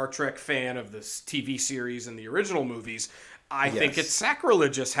bigger Star Trek fan of this TV series and the original movies. I think it's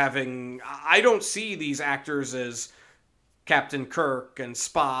sacrilegious having... I don't see these actors as Captain Kirk and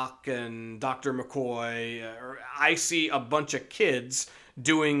Spock and Dr. McCoy. I see a bunch of kids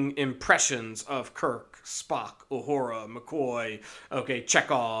doing impressions of Kirk, Spock, Uhura, McCoy,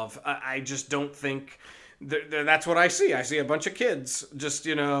 Chekhov. I just don't think... That's what I see. I see a bunch of kids just,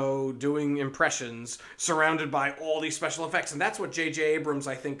 doing impressions surrounded by all these special effects. And that's what J.J. Abrams,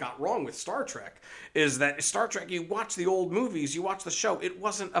 I think, got wrong with Star Trek, is that Star Trek, you watch the old movies, you watch the show, it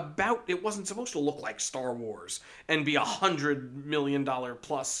wasn't supposed to look like Star Wars and be $100 million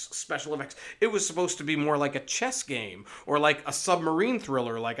plus special effects. It was supposed to be more like a chess game or like a submarine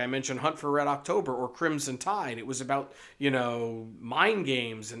thriller, like I mentioned, Hunt for Red October or Crimson Tide. It was about, mind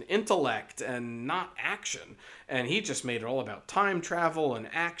games and intellect and not action. And he just made it all about time travel and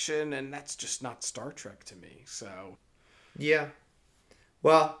action, and that's just not Star Trek to me. So, yeah.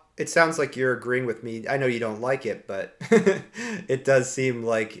 Well, it sounds like you're agreeing with me. I know you don't like it, but it does seem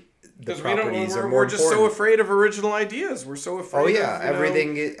like the properties are more We're just so afraid of original ideas. We're so afraid. Oh yeah,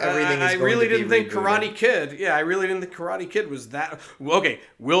 everything is. I really didn't think Karate Kid. Yeah, I really didn't think Karate Kid was that. Okay,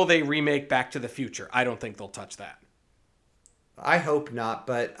 will they remake Back to the Future? I don't think they'll touch that. I hope not,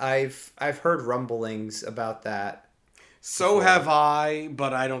 but I've heard rumblings about that. So before. Have I,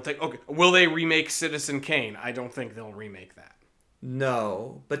 but I don't think... Okay, will they remake Citizen Kane? I don't think they'll remake that.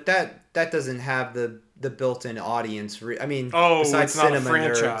 No, but that doesn't have the built-in audience. Besides it's not a nerds,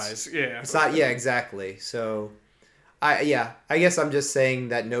 franchise. Yeah. It's not... Yeah, exactly. So, I guess I'm just saying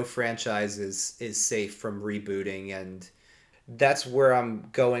that no franchise is safe from rebooting, and that's where I'm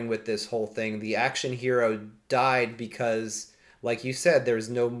going with this whole thing. The action hero died because... Like you said, there's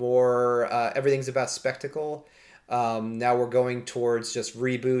no more... everything's about spectacle. Now we're going towards just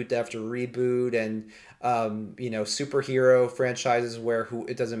reboot after reboot, and superhero franchises where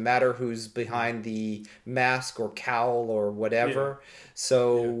it doesn't matter who's behind the mask or cowl or whatever. Yeah.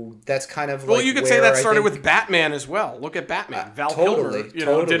 So that's kind of well, like you could say that started with Batman as well. Look at Batman. Val Kilmer,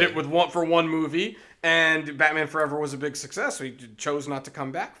 did it for one movie, and Batman Forever was a big success. So he chose not to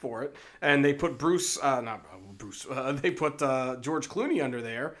come back for it, and they put they put George Clooney under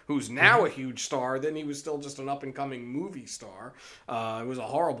there, who's now a huge star. Then he was still just an up and coming movie star. It was a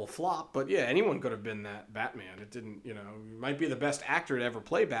horrible flop, but yeah, anyone could have been that Batman. It didn't, he might be the best actor to ever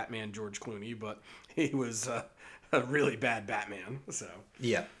play Batman, George Clooney, but he was a really bad Batman. So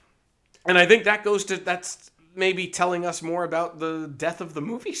yeah, and I think that's maybe telling us more about the death of the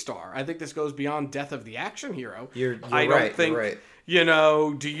movie star. I think this goes beyond death of the action hero. You're right.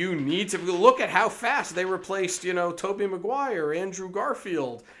 Do you need to look at how fast they replaced, Tobey Maguire, Andrew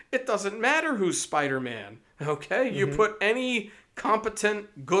Garfield? It doesn't matter who's Spider-Man, okay? You put any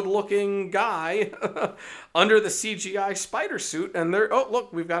competent, good-looking guy under the CGI spider suit, and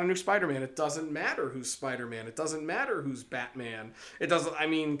look, we've got a new Spider-Man. It doesn't matter who's Spider-Man. It doesn't matter who's Batman.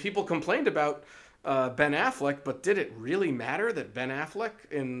 People complained about Ben Affleck, but did it really matter that Ben Affleck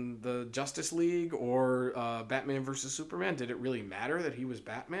in the Justice League or Batman vs. Superman, did it really matter that he was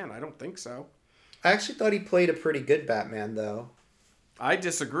Batman? I don't think so. I actually thought he played a pretty good Batman, though. I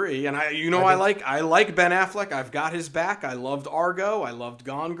disagree, and I like Ben Affleck. I've got his back. I loved Argo. I loved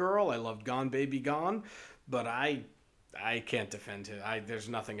Gone Girl. I loved Gone Baby Gone, but I can't defend him. There's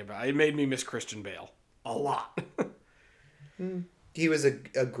nothing about it. It made me miss Christian Bale a lot. He was a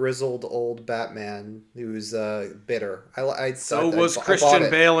grizzled old Batman who was bitter. So was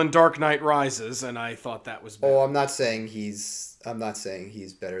Christian Bale in Dark Knight Rises, and I thought that was bad. Oh, I'm not saying he's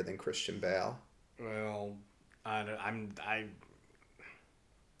better than Christian Bale. Well,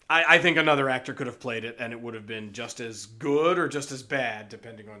 I think another actor could have played it, and it would have been just as good or just as bad,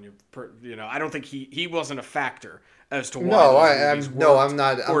 depending on your. I don't think he wasn't a factor as to why. I'm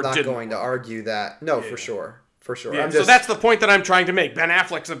not going to argue that. No, yeah. For sure. Yeah, so that's the point that I'm trying to make. Ben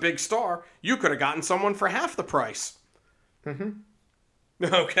Affleck's a big star. You could have gotten someone for half the price. Mm-hmm.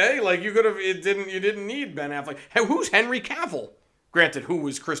 Okay, like you didn't need Ben Affleck. Hey, who's Henry Cavill? Granted, who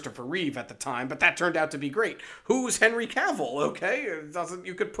was Christopher Reeve at the time, but that turned out to be great. Who's Henry Cavill? Okay,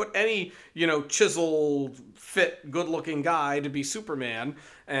 you could put any chiseled, fit, good-looking guy to be Superman,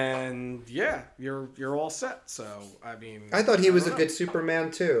 and yeah, you're all set. So I thought he was a good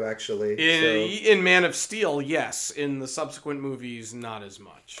Superman too, actually. In Man of Steel, yes. In the subsequent movies, not as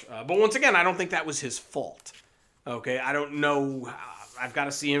much. But once again, I don't think that was his fault. Okay, I don't know. I've got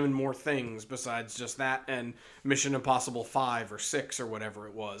to see him in more things besides just that and Mission Impossible 5 or 6 or whatever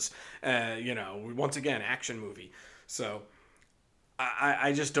it was. Once again, action movie. So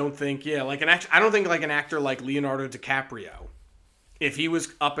I just don't think, I don't think like an actor like Leonardo DiCaprio, if he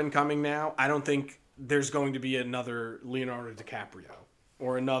was up and coming now, I don't think there's going to be another Leonardo DiCaprio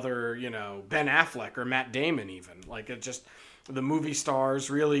or another, Ben Affleck or Matt Damon even. Like it just... The movie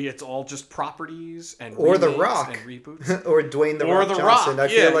stars, really, it's all just properties and or The Rock and reboots, or Dwayne The Rock Johnson. I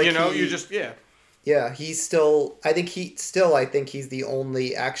feel like Yeah, he's still. I think he's the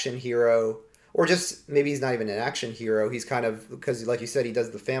only action hero, or just maybe he's not even an action hero. He's kind of because, like you said, he does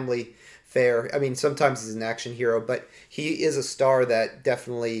the family fare. I mean, sometimes he's an action hero, but he is a star that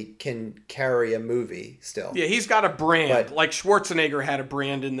definitely can carry a movie still. Yeah, he's got a brand. Like Schwarzenegger had a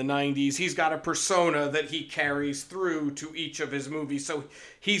brand in the 90s. He's got a persona that he carries through to each of his movies. So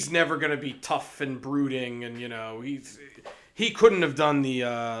he's never going to be tough and brooding. And, he couldn't have done the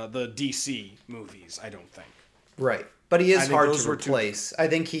DC movies, I don't think. Right. But he is hard to replace. I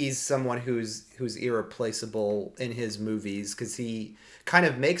think he's someone who's irreplaceable in his movies because he kind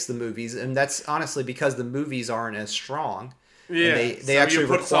of makes the movies, and that's honestly because the movies aren't as strong. Yeah, they actually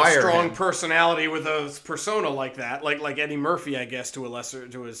put require a strong him. Personality with a persona like that, like Eddie Murphy, I guess to a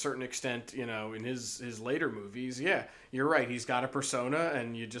certain extent, in his later movies. Yeah, you're right. He's got a persona,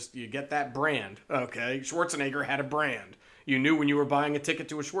 and you get that brand. Okay, Schwarzenegger had a brand. You knew when you were buying a ticket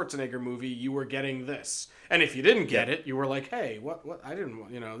to a Schwarzenegger movie, you were getting this. And if you didn't get it, you were like, hey, what, I didn't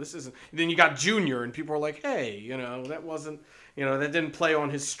want, this isn't. Then you got Junior, and people were like, hey, that wasn't, that didn't play on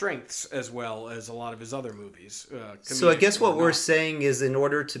his strengths as well as a lot of his other movies. So I guess what we're saying is in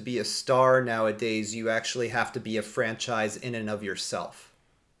order to be a star nowadays, you actually have to be a franchise in and of yourself.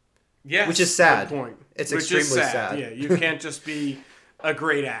 Yes. Which is sad. Good point. It's extremely sad. Yeah, you can't just be a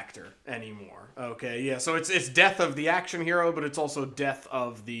great actor anymore. Okay, yeah. So it's death of the action hero, but it's also death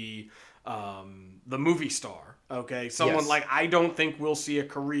of the movie star. Okay, someone like I don't think we'll see a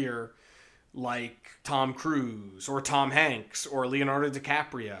career like Tom Cruise or Tom Hanks or Leonardo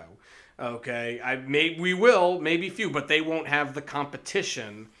DiCaprio. Okay, we will, maybe few, but they won't have the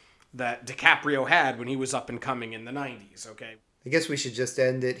competition that DiCaprio had when he was up and coming in the 90s, okay? I guess we should just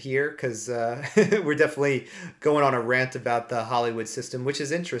end it here because we're definitely going on a rant about the Hollywood system, which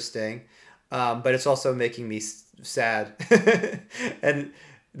is interesting, but it's also making me sad. and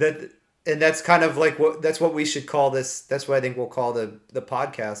that and that's kind of like that's what we should call this. That's what I think we'll call the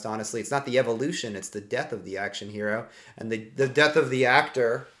podcast. Honestly, it's not the evolution; it's the death of the action hero and the death of the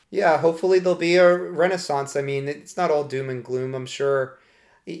actor. Yeah, hopefully there'll be a renaissance. I mean, it's not all doom and gloom. I'm sure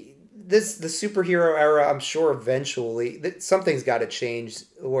the superhero era. I'm sure eventually something's got to change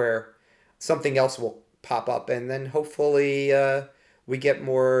where something else will pop up, and then hopefully we get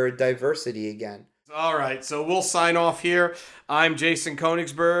more diversity again. All right, so we'll sign off here. I'm Jason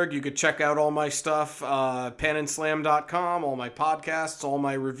Konigsberg. You could check out all my stuff, panandslam.com, all my podcasts, all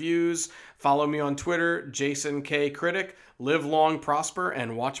my reviews. Follow me on Twitter, Jason K. Critic. Live long, prosper,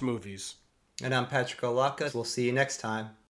 and watch movies. And I'm Patrick Olaka. We'll see you next time.